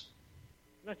 lives.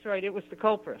 That's right. It was the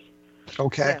culprit.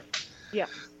 Okay. Yeah.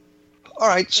 All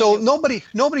right. So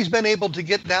nobody's been able to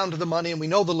get down to the money, and we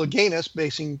know the Leganis,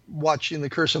 watching the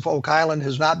Curse of Oak Island,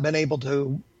 has not been able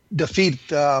to defeat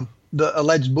the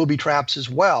alleged booby traps as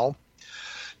well.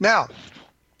 Now,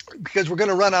 because we're going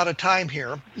to run out of time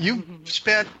here, you've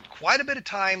spent quite a bit of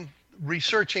time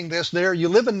researching this there. You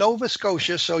live in Nova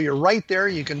Scotia, so you're right there.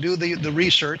 You can do the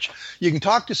research. You can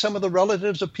talk to some of the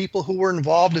relatives of people who were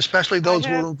involved, especially those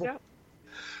who were involved.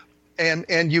 Yeah.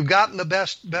 And you've gotten the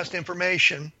best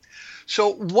information.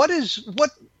 So what is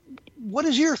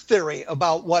your theory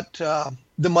about what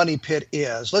the money pit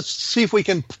is? Let's see if we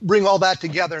can bring all that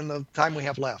together in the time we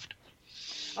have left.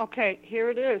 Okay,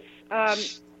 here it is.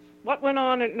 What went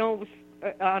on at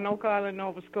on Oak Island,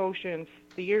 Nova Scotia in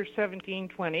the year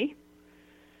 1720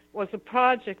 was a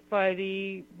project by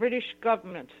the British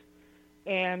government,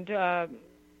 and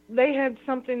they had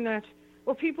something that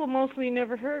people mostly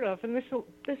never heard of, and this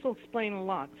will explain a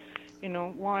lot.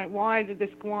 Why did this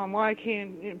go on? Why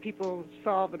can't people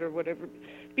solve it or whatever?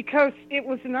 Because it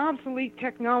was an obsolete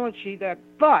technology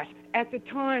but at the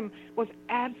time was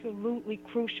absolutely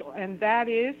crucial, and that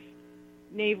is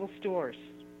naval stores.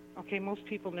 Okay, most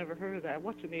people never heard of that.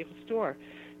 What's a naval store?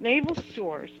 Naval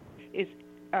stores is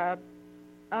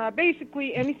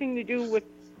basically anything to do with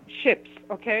ships,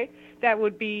 okay? That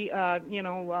would be,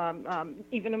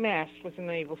 even a mast was a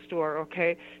naval store,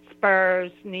 okay?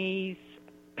 Spars, knees,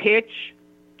 pitch,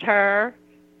 tar,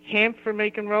 hemp for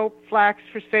making rope, flax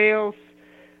for sails,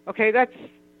 okay? That's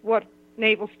what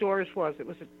naval stores was. It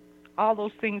was all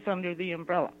those things under the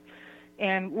umbrella.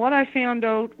 And what I found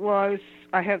out was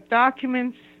I have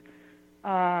documents,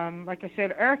 like I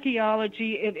said,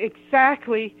 archaeology. It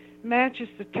exactly matches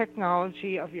the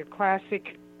technology of your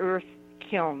classic earth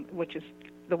kiln, which is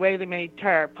the way they made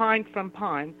tar, pine from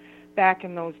pine, back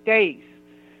in those days.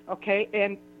 Okay,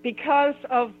 and because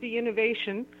of the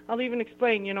innovation, I'll even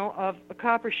explain, of a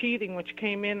copper sheathing, which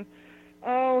came in,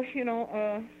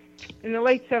 in the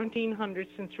late 1700s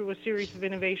and through a series of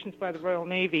innovations by the Royal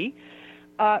Navy,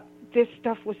 this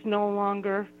stuff was no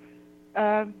longer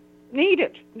need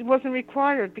it. It wasn't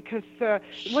required because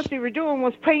what they were doing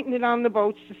was painting it on the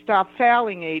boats to stop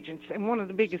fouling agents. And one of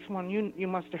the biggest ones, you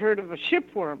must have heard of, a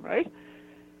shipworm, right?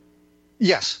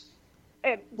 Yes.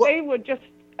 And they would just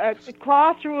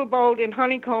claw through a boat and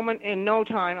honeycomb it in no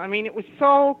time. I mean, it was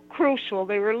so crucial.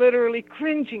 They were literally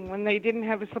cringing when they didn't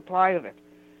have a supply of it.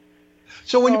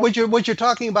 So what you're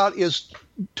talking about is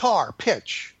tar,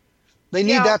 pitch. They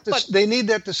need They need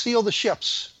that to seal the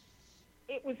ships.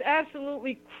 It was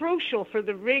absolutely crucial for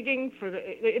the rigging.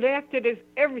 It acted as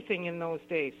everything in those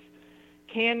days.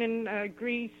 Cannon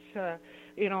grease,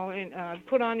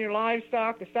 put on your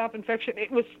livestock to stop infection.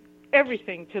 It was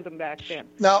everything to them back then.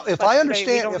 Now, if I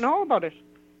understand, we don't know about it.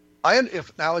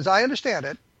 As I understand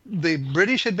it, the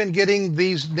British had been getting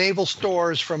these naval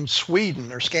stores from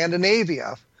Sweden or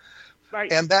Scandinavia, right?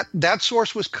 And that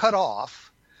source was cut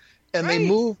off, and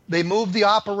they moved the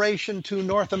operation to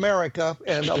North America,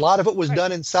 and a lot of it was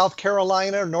done in South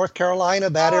Carolina or North Carolina,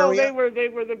 that area. They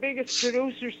were the biggest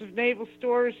producers of naval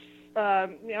stores.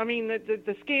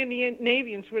 The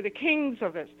Scandinavians were the kings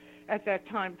of it at that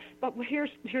time. But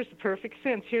here's the perfect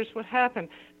sense. Here's what happened.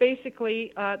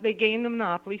 Basically, they gained the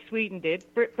monopoly. Sweden did.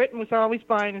 Britain was always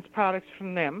buying its products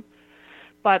from them.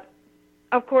 But,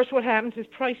 of course, what happens is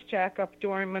price jack up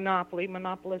during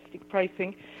monopolistic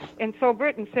pricing. And so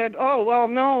Britain said, oh, well,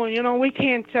 no, we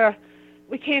can't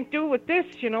do with this,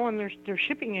 and their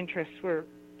shipping interests were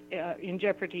in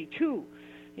jeopardy, too.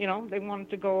 They wanted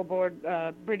to go aboard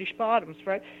British bottoms,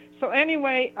 right? So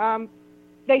anyway,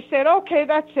 they said, okay,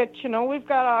 that's it. We've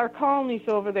got our colonies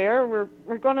over there.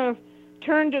 We're going to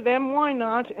turn to them. Why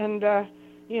not? And,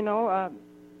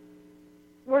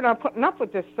 we're not putting up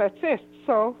with this. That's it.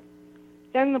 So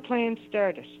then the plan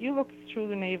started. You look through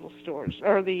the naval stores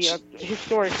or the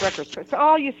historic records. That's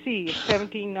all you see is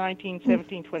 1719,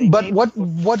 1720. But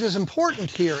what is important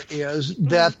here is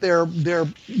that they're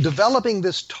developing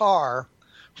this tar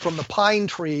from the pine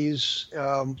trees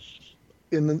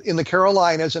in the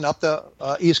Carolinas and up the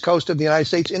east coast of the United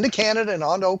States into Canada and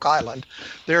on Oak Island.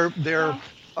 They're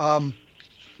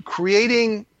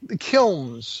creating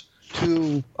kilns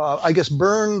to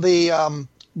burn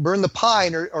the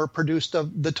pine or produce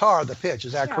the tar, the pitch.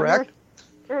 Is that correct?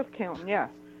 Earth kiln, yeah.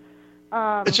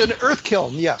 It's an earth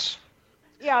kiln, yes.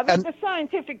 Yeah, the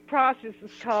scientific process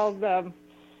is called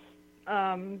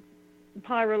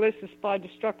pyrolysis by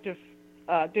destructive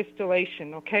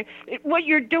distillation, okay? What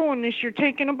you're doing is you're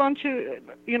taking a bunch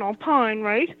of, pine,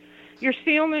 right? You're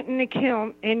sealing it in the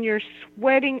kiln, and you're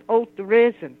sweating out the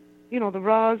resin. The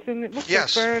rosin, it looks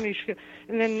like burnish,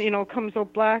 and then, comes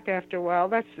out black after a while.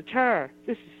 That's the tar.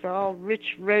 This is all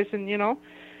rich resin,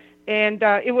 And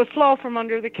it would flow from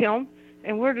under the kiln,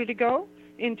 and where did it go?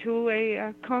 Into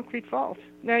a concrete vault.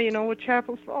 Now you know what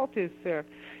Chapel's Vault is there.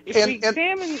 If we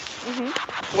examine...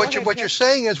 What you're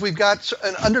saying is we've got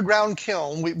an underground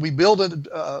kiln. We build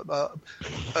a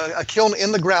kiln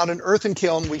in the ground, an earthen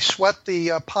kiln. We sweat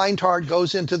the pine tar, it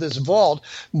goes into this vault,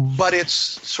 but it's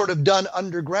sort of done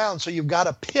underground. So you've got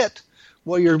a pit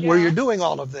where you're doing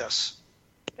all of this.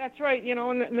 That's right,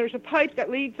 and there's a pipe that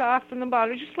leads off from the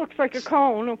bottom. It just looks like a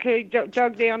cone, okay,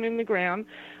 dug down in the ground.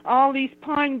 All these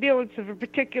pine billets of a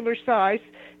particular size,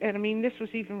 and this was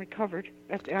even recovered.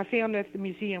 I found at the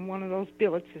museum one of those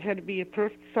billets. It had to be a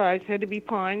perfect size, had to be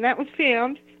pine. That was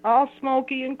found, all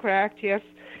smoky and cracked, yes.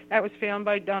 That was found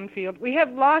by Dunfield. We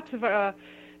have lots of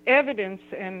evidence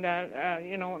and,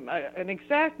 an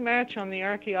exact match on the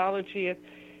archaeology.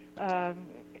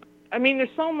 There's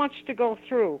so much to go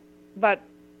through, but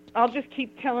I'll just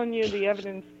keep telling you the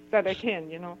evidence that I can,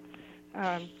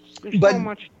 There's so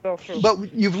much to go through.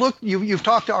 But you've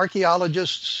talked to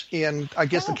archaeologists in, I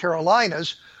guess, the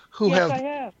Carolinas who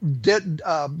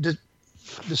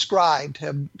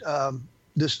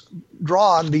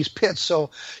drawn these pits, so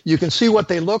you can see what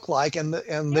they look like, and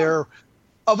they're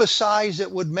of a size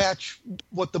that would match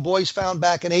what the boys found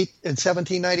back in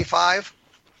 1795.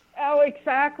 Oh,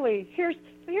 exactly. Here's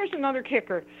another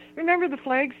kicker. Remember the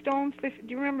flagstones? Do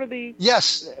you remember the...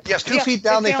 Yes. 2 feet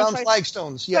down they found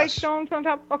flagstones. Yes. Flagstones on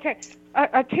top. Okay.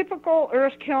 A typical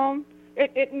earth kiln,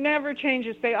 it never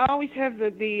changes. They always have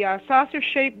the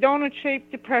saucer-shaped, donut-shaped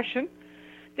depression.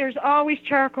 There's always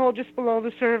charcoal just below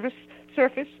the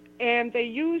surface, and they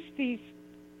use these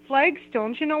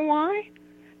flagstones. You know why?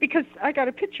 Because I got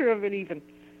a picture of it even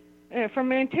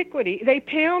from antiquity. They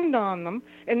pound on them,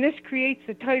 and this creates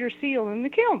a tighter seal in the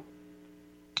kiln.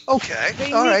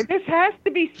 Okay, all right. This has to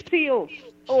be sealed,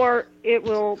 or it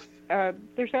will.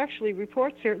 There's actually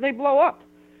reports here. They blow up.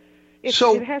 It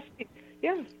has to be,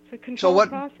 it's a controlled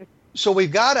process. So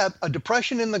we've got a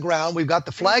depression in the ground. We've got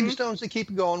the flagstones that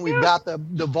keep going. We've got the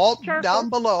vault down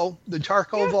below, the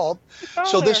charcoal vault.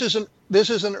 So this is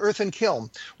an earthen kiln.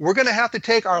 We're going to have to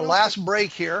take our last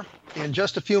break here in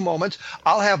just a few moments.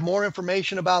 I'll have more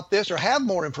information about this, or have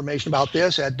more information about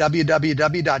this, at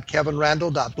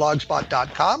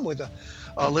www.kevinrandle.blogspot.com with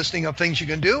a listing of things you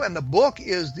can do. And the book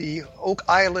is The Oak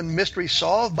Island Mystery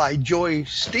Solved by Joy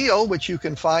Steele, which you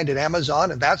can find at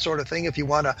Amazon and that sort of thing if you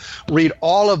want to read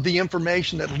all of the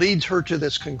information that leads her to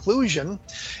this conclusion.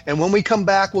 And when we come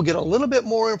back, we'll get a little bit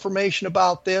more information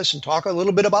about this and talk a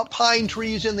little bit about pine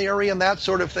trees in the area and that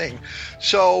sort of thing.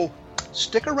 So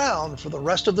stick around for the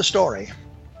rest of the story.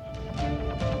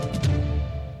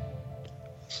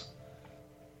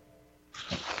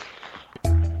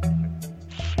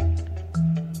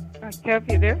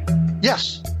 Kev, you there?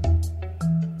 Yes.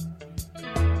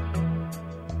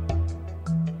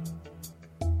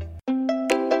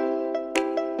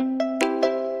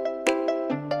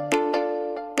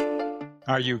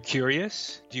 Are you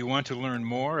curious? Do you want to learn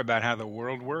more about how the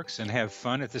world works and have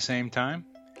fun at the same time?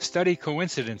 Study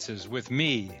coincidences with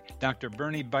me, Dr.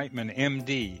 Bernie Beitman,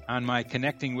 MD, on my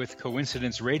Connecting with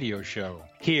Coincidence radio show,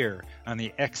 here on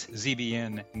the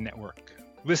XZBN network.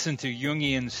 Listen to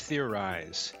Jungians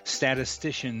theorize,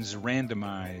 statisticians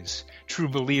randomize, true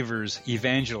believers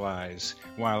evangelize,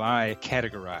 while I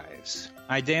categorize.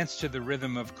 I dance to the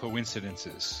rhythm of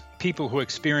coincidences. People who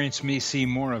experience me see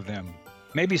more of them.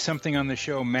 Maybe something on the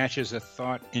show matches a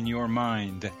thought in your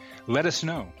mind. Let us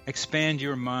know. Expand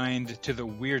your mind to the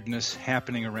weirdness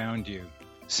happening around you.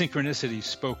 Synchronicity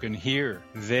spoken here,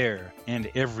 there, and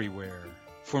everywhere.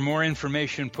 For more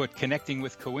information, put Connecting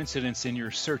with Coincidence in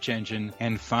your search engine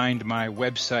and find my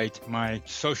website, my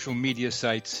social media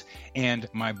sites, and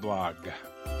my blog.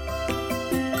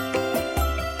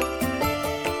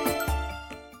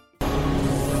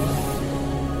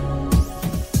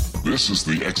 This is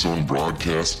the X-Zone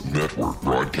Broadcast Network,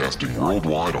 broadcasting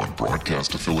worldwide on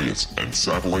broadcast affiliates and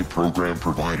satellite program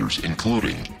providers,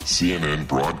 including CNN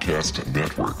Broadcast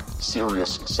Network,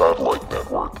 Sirius Satellite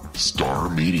Network, Star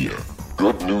Media,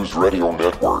 Good News Radio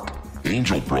Network,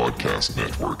 Angel Broadcast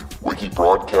Network, Wiki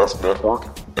Broadcast Network,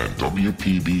 and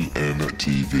WPBN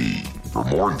TV. For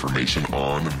more information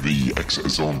on the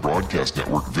X-Zone Broadcast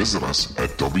Network, visit us at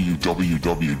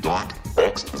www.xzbn.net.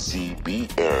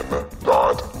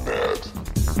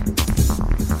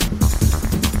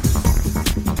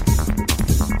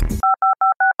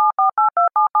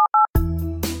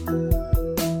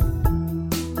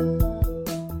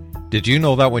 Did you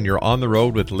know that when you're on the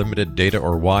road with limited data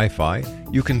or Wi-Fi,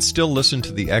 you can still listen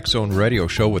to the X-Zone Radio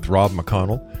Show with Rob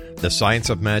McConnell, The Science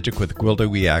of Magic with Gwilda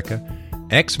Wiyaka,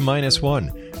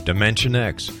 X-1, Dimension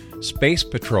X, Space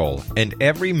Patrol, and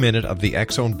every minute of the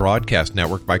X-Zone Broadcast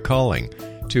Network by calling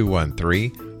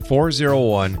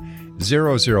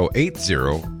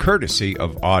 213-401-0080, courtesy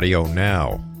of Audio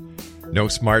Now. No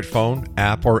smartphone,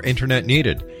 app, or internet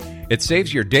needed. It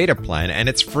saves your data plan, and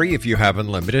it's free if you have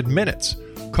unlimited minutes.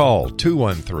 Call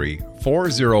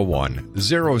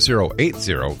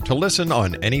 213-401-0080 to listen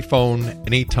on any phone,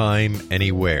 anytime,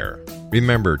 anywhere.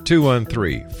 Remember,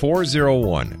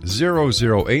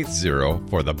 213-401-0080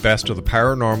 for the best of the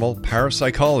paranormal,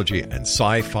 parapsychology, and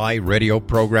sci-fi radio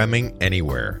programming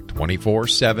anywhere,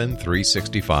 24/7,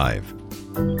 365.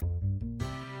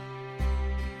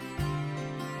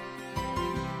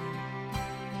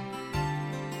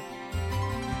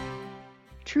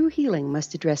 True healing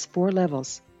must address 4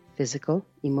 levels: physical,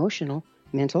 emotional,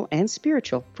 mental, and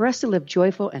spiritual, for us to live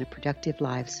joyful and productive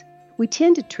lives. We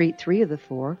tend to treat 3 of the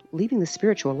 4, leaving the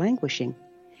spiritual languishing.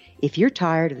 If you're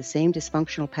tired of the same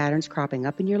dysfunctional patterns cropping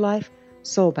up in your life,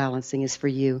 Soul Balancing is for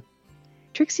you.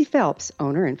 Trixie Phelps,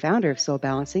 owner and founder of Soul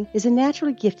Balancing, is a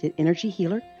naturally gifted energy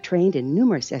healer trained in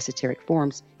numerous esoteric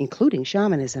forms, including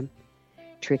shamanism.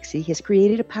 Trixie has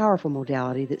created a powerful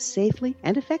modality that safely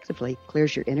and effectively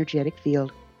clears your energetic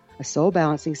field. A Soul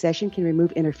Balancing session can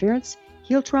remove interference,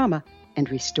 heal trauma,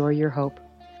 and restore your hope.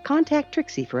 Contact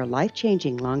Trixie for a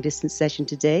life-changing long-distance session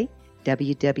today.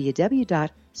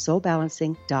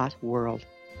 www.soulbalancing.world.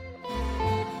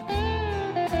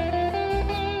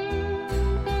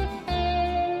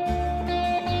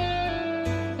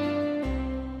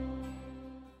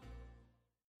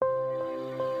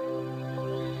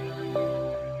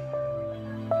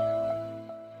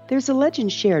 There's a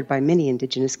legend shared by many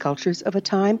indigenous cultures of a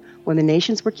time when the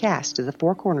nations were cast to the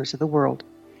 4 corners of the world.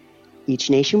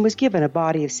 Each nation was given a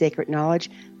body of sacred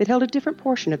knowledge that held a different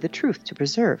portion of the truth to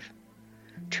preserve.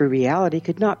 True reality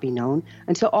could not be known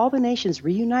until all the nations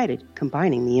reunited,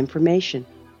 combining the information.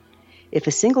 If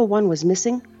a single one was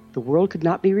missing, the world could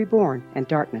not be reborn and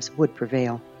darkness would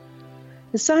prevail.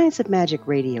 The Science of Magic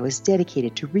Radio is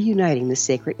dedicated to reuniting the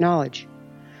sacred knowledge.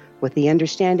 With the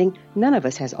understanding, none of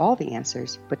us has all the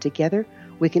answers, but together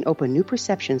we can open new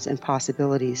perceptions and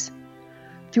possibilities.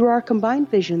 Through our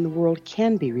combined vision, the world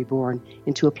can be reborn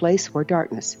into a place where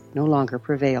darkness no longer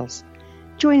prevails.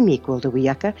 Join me, Gwilda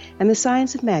Wiyaka, and the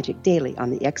Science of Magic daily on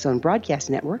the X Zone Broadcast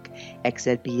Network,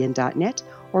 xzbn.net,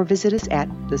 or visit us at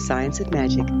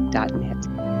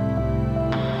thescienceofmagic.net.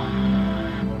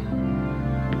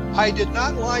 I did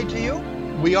not lie to you.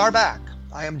 We are back.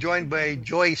 I am joined by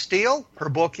Joy Steele. Her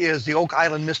book is The Oak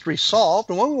Island Mystery Solved.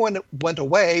 And when we went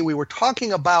away, we were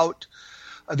talking about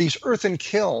these earthen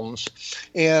kilns.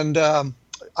 And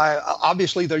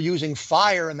obviously they're using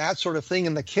fire and that sort of thing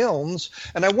in the kilns.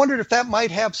 And I wondered if that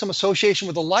might have some association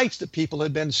with the lights that people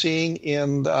had been seeing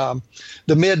in the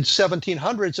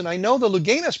mid-1700s. And I know the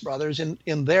Louganis brothers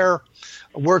in their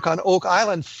work on Oak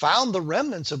Island found the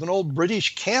remnants of an old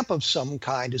British camp of some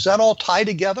kind. Does that all tie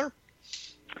together?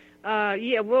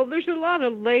 Yeah, well, there's a lot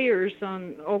of layers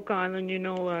on Oak Island.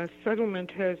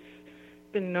 Settlement has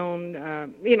been known,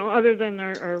 other than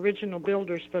our original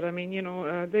builders, but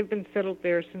they've been settled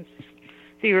there since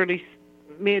the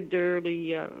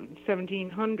mid-early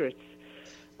 1700s.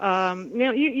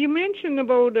 Now, you mentioned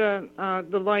about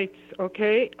the lights,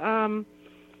 okay?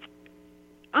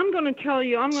 I'm going to tell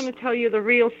you the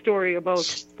real story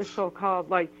about the so-called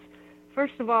lights.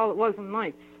 First of all, it wasn't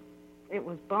lights; it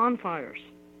was bonfires.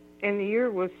 And the year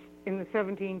was in the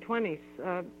 1720s,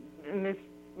 and this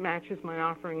matches my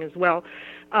offering as well.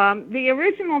 The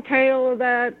original tale of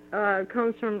that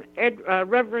comes from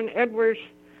Reverend Edward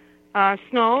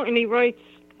Snow, and he writes,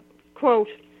 quote,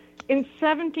 "In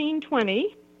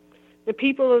 1720, the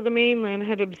people of the mainland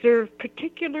had observed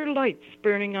particular lights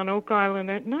burning on Oak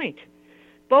Island at night.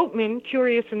 Boatmen,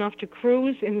 curious enough to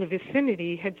cruise in the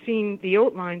vicinity, had seen the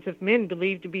outlines of men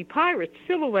believed to be pirates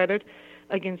silhouetted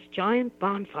against giant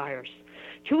bonfires.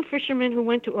 2 fishermen who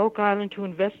went to Oak Island to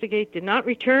investigate did not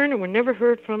return and were never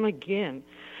heard from again.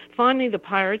 Finally, the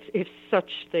pirates, if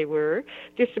such they were,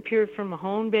 disappeared from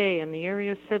Mahone Bay, and the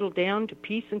area settled down to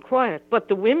peace and quiet. But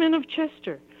the women of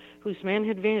Chester, whose men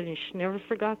had vanished, never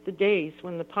forgot the days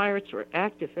when the pirates were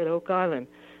active at Oak Island.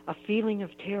 A feeling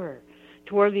of terror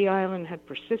toward the island had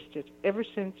persisted ever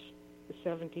since the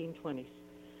 1720s.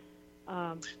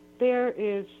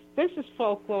 This is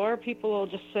folklore. People will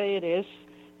just say it is,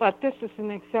 but this is an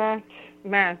exact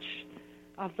match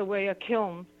of the way a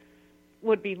kiln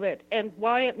would be lit. And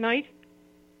why at night?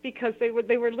 Because they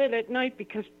were lit at night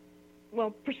because,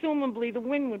 well, presumably the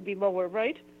wind would be lower,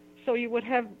 right? So you would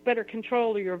have better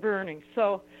control of your burning.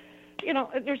 So,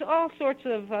 there's all sorts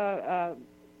of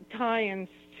tie-ins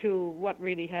to what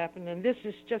really happened, and this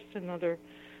is just another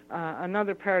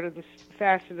part of the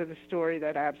facet of the story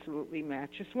that absolutely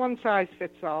matches. One size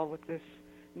fits all with this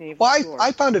naval story.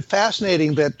 I found it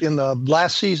fascinating that in the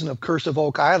last season of Curse of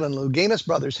Oak Island, Louganis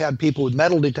brothers had people with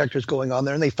metal detectors going on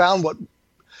there, and they found what,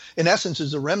 in essence,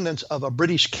 is the remnants of a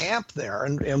British camp there.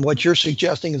 And what you're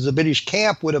suggesting is the British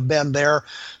camp would have been there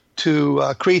to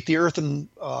create the earthen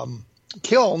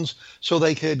kilns so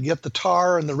they could get the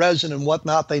tar and the resin and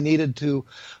whatnot they needed to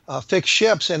fix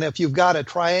ships. And if you've got a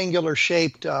triangular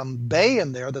shaped bay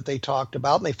in there that they talked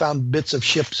about, and they found bits of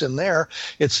ships in there,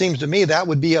 it seems to me that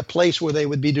would be a place where they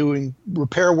would be doing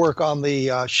repair work on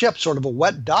the ship, sort of a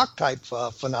wet dock type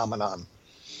phenomenon.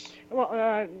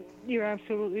 Well, you're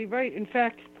absolutely right. In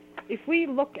fact, if we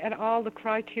look at all the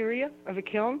criteria of a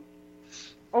kiln,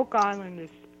 Oak Island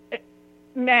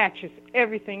matches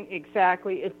everything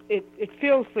exactly. It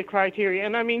fills the criteria.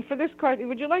 And I mean, for this criteria,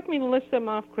 would you like me to list them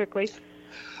off quickly?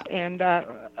 And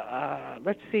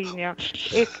let's see now.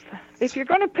 If you're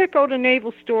going to pick out a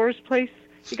naval stores place,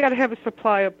 you got to have a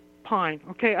supply of pine.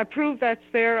 Okay, I proved that's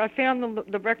there. I found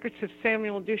the records of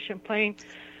Samuel du Champlain.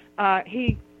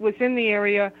 He was in the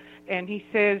area, and he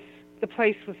says the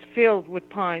place was filled with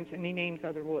pines, and he names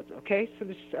other woods. Okay, so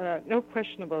there's no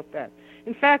question about that.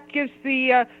 In fact, gives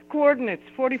the coordinates,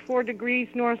 44 degrees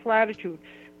north latitude.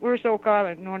 Where's Oak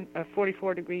Island?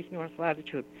 44 degrees north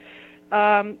latitude.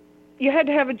 You had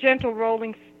to have a gentle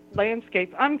rolling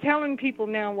landscape. I'm telling people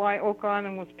now why Oak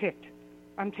Island was picked.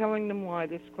 I'm telling them why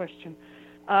this question.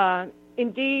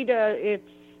 Indeed, it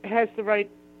has the right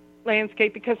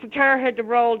landscape because the tar had to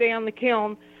roll down the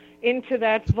kiln into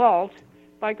that vault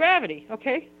by gravity.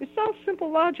 Okay, it's all simple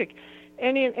logic.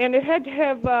 And it had to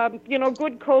have,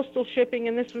 good coastal shipping,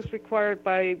 and this was required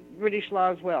by British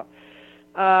law as well.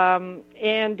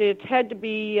 And it had to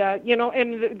be,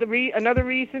 another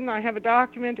reason, I have a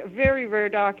document, a very rare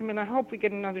document. I hope we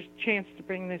get another chance to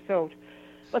bring this out.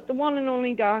 But the one and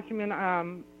only document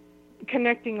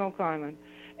connecting Oak Island.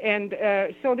 And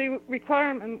so the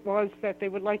requirement was that they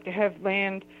would like to have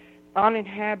land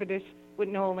uninhabited with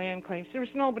no land claims. There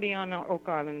was nobody on Oak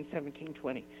Island in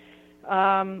 1720.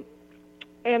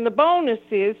 And the bonus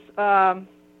is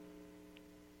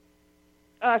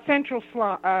central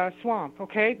swamp,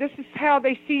 okay? This is how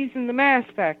they seasoned the mass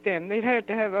back then. They had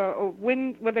to have a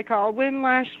wind, what they call a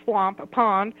windlash swamp, a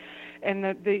pond, and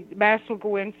the mass will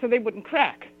go in so they wouldn't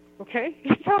crack, okay?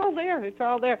 It's all there. It's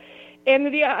all there. And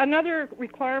another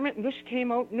requirement, and this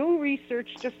came out, new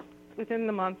research just within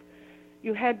the month,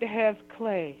 you had to have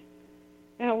clay.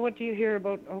 Now, what do you hear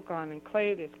about Oak Island?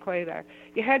 Clay this, clay that.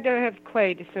 You had to have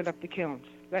clay to set up the kilns.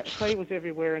 That clay was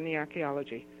everywhere in the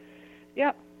archaeology.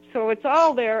 Yeah, so it's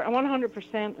all there,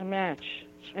 100% a match.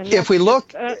 And if we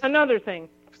look... another thing.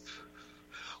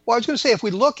 Well, I was going to say, if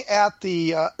we look at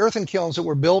the earthen kilns that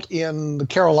were built in the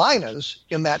Carolinas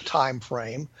in that time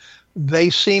frame, they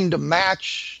seem to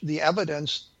match the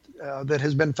evidence that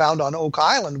has been found on Oak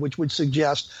Island, which would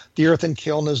suggest the earthen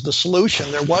kiln is the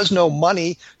solution. There was no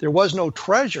money. There was no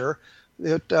treasure.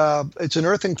 It's an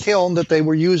earthen kiln that they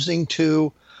were using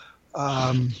to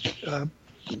get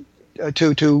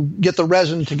the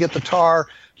resin, to get the tar,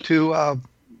 to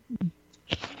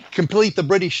complete the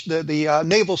the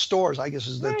naval stores, I guess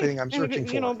is the thing I'm searching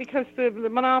for. You know, because the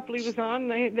monopoly was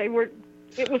on, it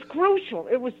was crucial.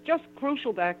 It was just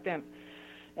crucial back then.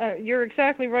 You're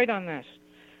exactly right on that.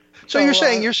 So you're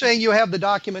saying you have the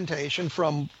documentation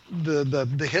from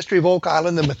the history of Oak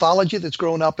Island, the mythology that's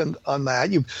grown up on that.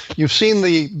 You've seen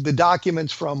the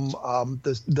documents from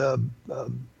the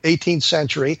 18th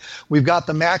century. We've got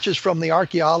the matches from the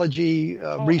archaeology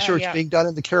research being done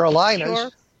in the Carolinas.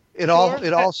 Sure. It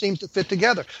all seems to fit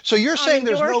together. So you're saying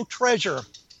there's no treasure?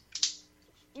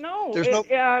 No.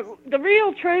 The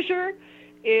real treasure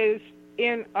is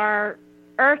in our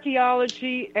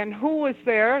archaeology and who was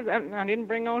there. I didn't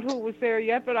bring out who was there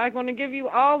yet, but I'm going to give you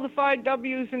all the 5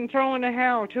 W's and throw in a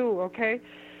how too, okay?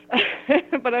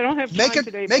 But I don't have time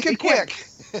today. Make it quick.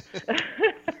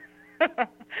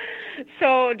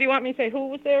 So do you want me to say who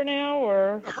was there now,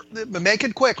 or? Make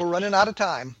it quick. We're running out of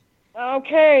time.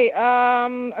 Okay.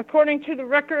 According to the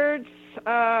records,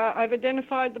 I've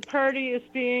identified the party as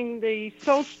being the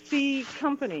South Sea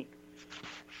Company,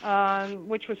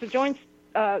 which was a joint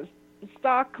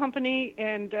stock company,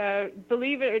 and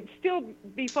believe it still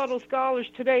befuddles scholars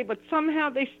today, but somehow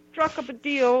they struck up a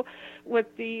deal with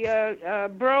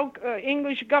the broke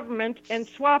English government and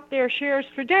swapped their shares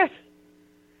for debt.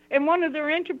 And one of their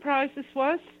enterprises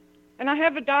was, and I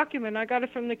have a document, I got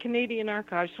it from the Canadian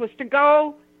Archives, was to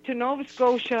go to Nova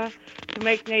Scotia to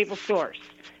make naval stores.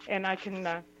 And I can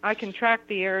track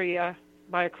the area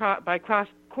by cross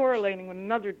correlating with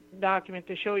another document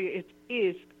to show you it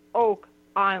is Oak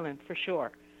Island for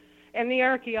sure. And the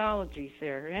archaeology's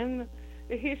there, and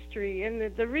the history,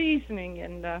 and the reasoning.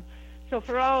 And so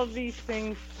for all of these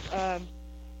things,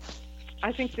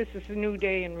 I think this is a new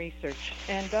day in research.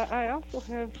 And I also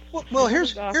have... Well,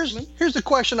 here's the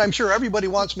question I'm sure everybody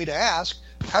wants me to ask.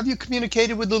 Have you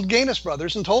communicated with the Luganis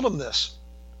brothers and told them this?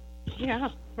 Yeah,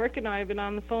 Rick and I have been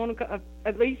on the phone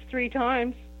at least 3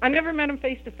 times. I never met them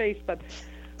face to face, but...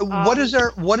 What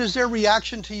is their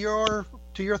reaction to your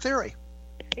theory?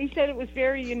 He said it was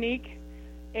very unique,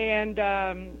 and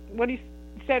what he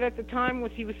said at the time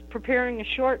was he was preparing a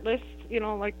short list,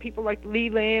 like people like Lee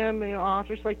Lamb,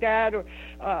 authors like that, or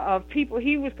of people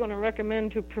he was going to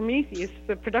recommend to Prometheus,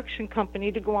 the production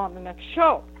company, to go on the next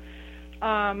show.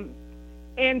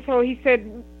 And so he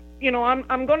said,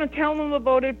 I'm going to tell them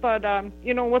about it, but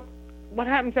what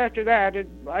happens after that?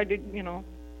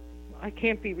 I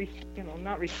can't be,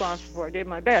 not responsible for. I did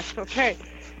my best, okay.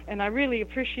 And I really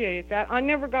appreciated that. I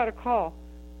never got a call.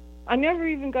 I never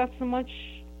even got so much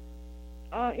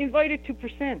invited to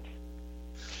present.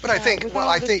 But I think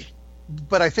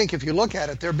if you look at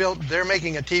it, they're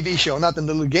making a TV show. Not the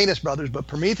Luganis brothers, but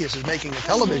Prometheus is making a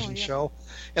television show,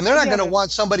 and they're not going to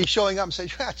want somebody showing up and say,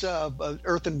 "That's an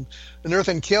earthen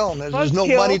kiln. There's no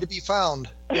money to be found."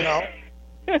 Yeah,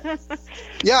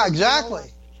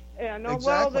 exactly. Yeah, no.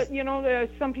 Exactly. Well,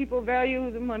 some people value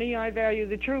the money. I value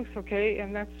the truth. Okay,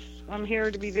 and I'm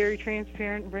here to be very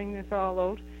transparent and bring this all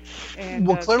out. And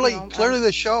clearly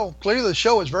the show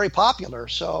is very popular.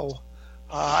 So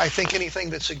I think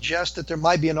anything that suggests that there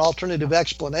might be an alternative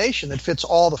explanation that fits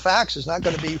all the facts is not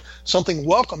going to be something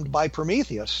welcomed by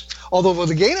Prometheus. Although the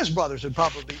Luganis brothers would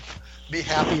probably be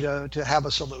happy to have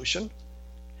a solution.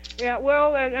 Yeah,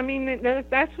 well, I mean,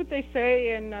 that's what they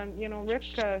say, and Rick,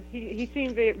 he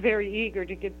seemed very eager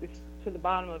to get this to the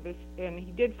bottom of it, and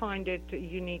he did find it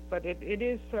unique, but it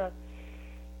is,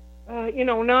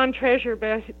 non-treasure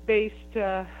based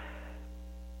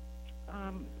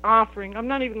offering. I'm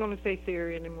not even going to say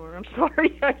theory anymore. I'm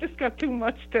sorry. I just got too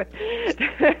much to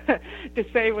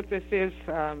say what this is.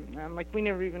 Like we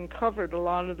never even covered a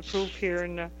lot of the proof here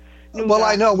in Well,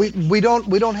 I know we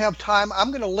don't have time.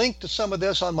 I'm going to link to some of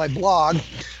this on my blog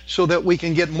so that we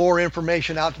can get more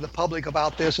information out to the public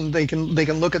about this, and they can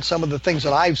look at some of the things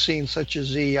that I've seen, such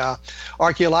as the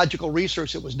archaeological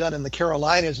research that was done in the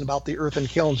Carolinas about the earthen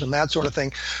kilns and that sort of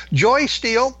thing. Joy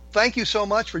Steele, thank you so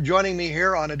much for joining me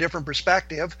here on A Different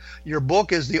Perspective. Your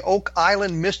book is The Oak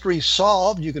Island Mystery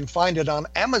Solved. You can find it on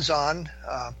Amazon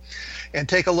and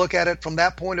take a look at it from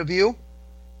that point of view.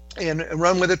 And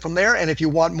run with it from there. And if you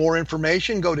want more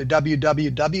information, go to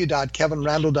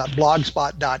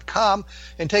www.kevinrandle.blogspot.com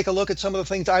and take a look at some of the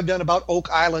things I've done about Oak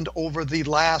Island over the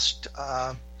last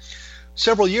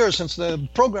several years since the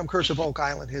program Curse of Oak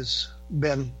Island has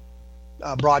been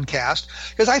broadcast.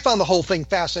 Because I found the whole thing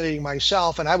fascinating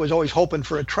myself, and I was always hoping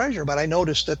for a treasure, but I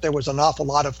noticed that there was an awful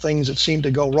lot of things that seemed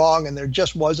to go wrong, and there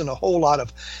just wasn't a whole lot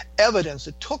of evidence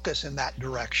that took us in that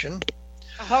direction.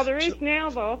 Well, there is now,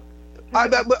 though.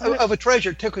 Of a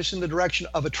treasure, took us in the direction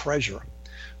of a treasure.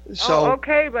 So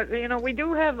okay, but we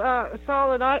do have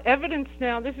solid evidence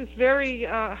now. This is very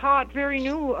hot, very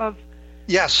new of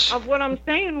what I'm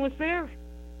saying was there.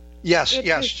 Yes.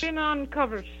 It's been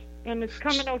uncovered, and it's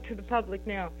coming out to the public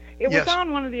now. It was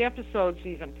on one of the episodes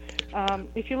even.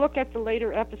 If you look at the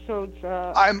later episodes,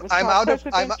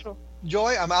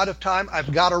 Joy, I'm out of time.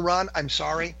 I've got to run. I'm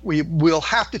sorry. We'll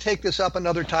have to take this up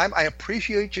another time. I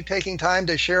appreciate you taking time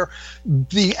to share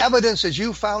the evidence as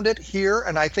you found it here,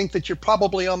 and I think that you're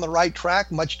probably on the right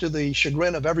track, much to the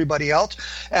chagrin of everybody else.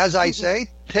 As I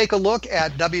say, take a look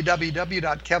at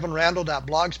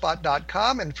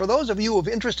www.kevinrandle.blogspot.com, and for those of you who are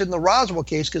interested in the Roswell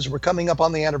case, because we're coming up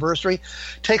on the anniversary,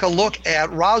 take a look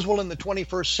at Roswell in the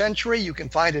 21st Century. You can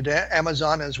find it at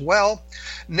Amazon as well.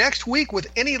 Next week, with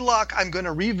any luck, I'm going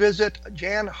to revisit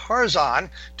Jan Harzan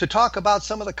to talk about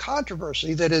some of the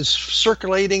controversy that is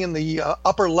circulating in the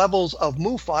upper levels of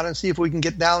MUFON and see if we can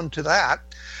get down to that.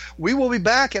 We will be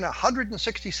back in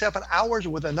 167 hours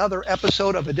with another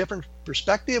episode of A Different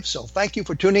Perspective, so thank you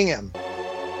for tuning in.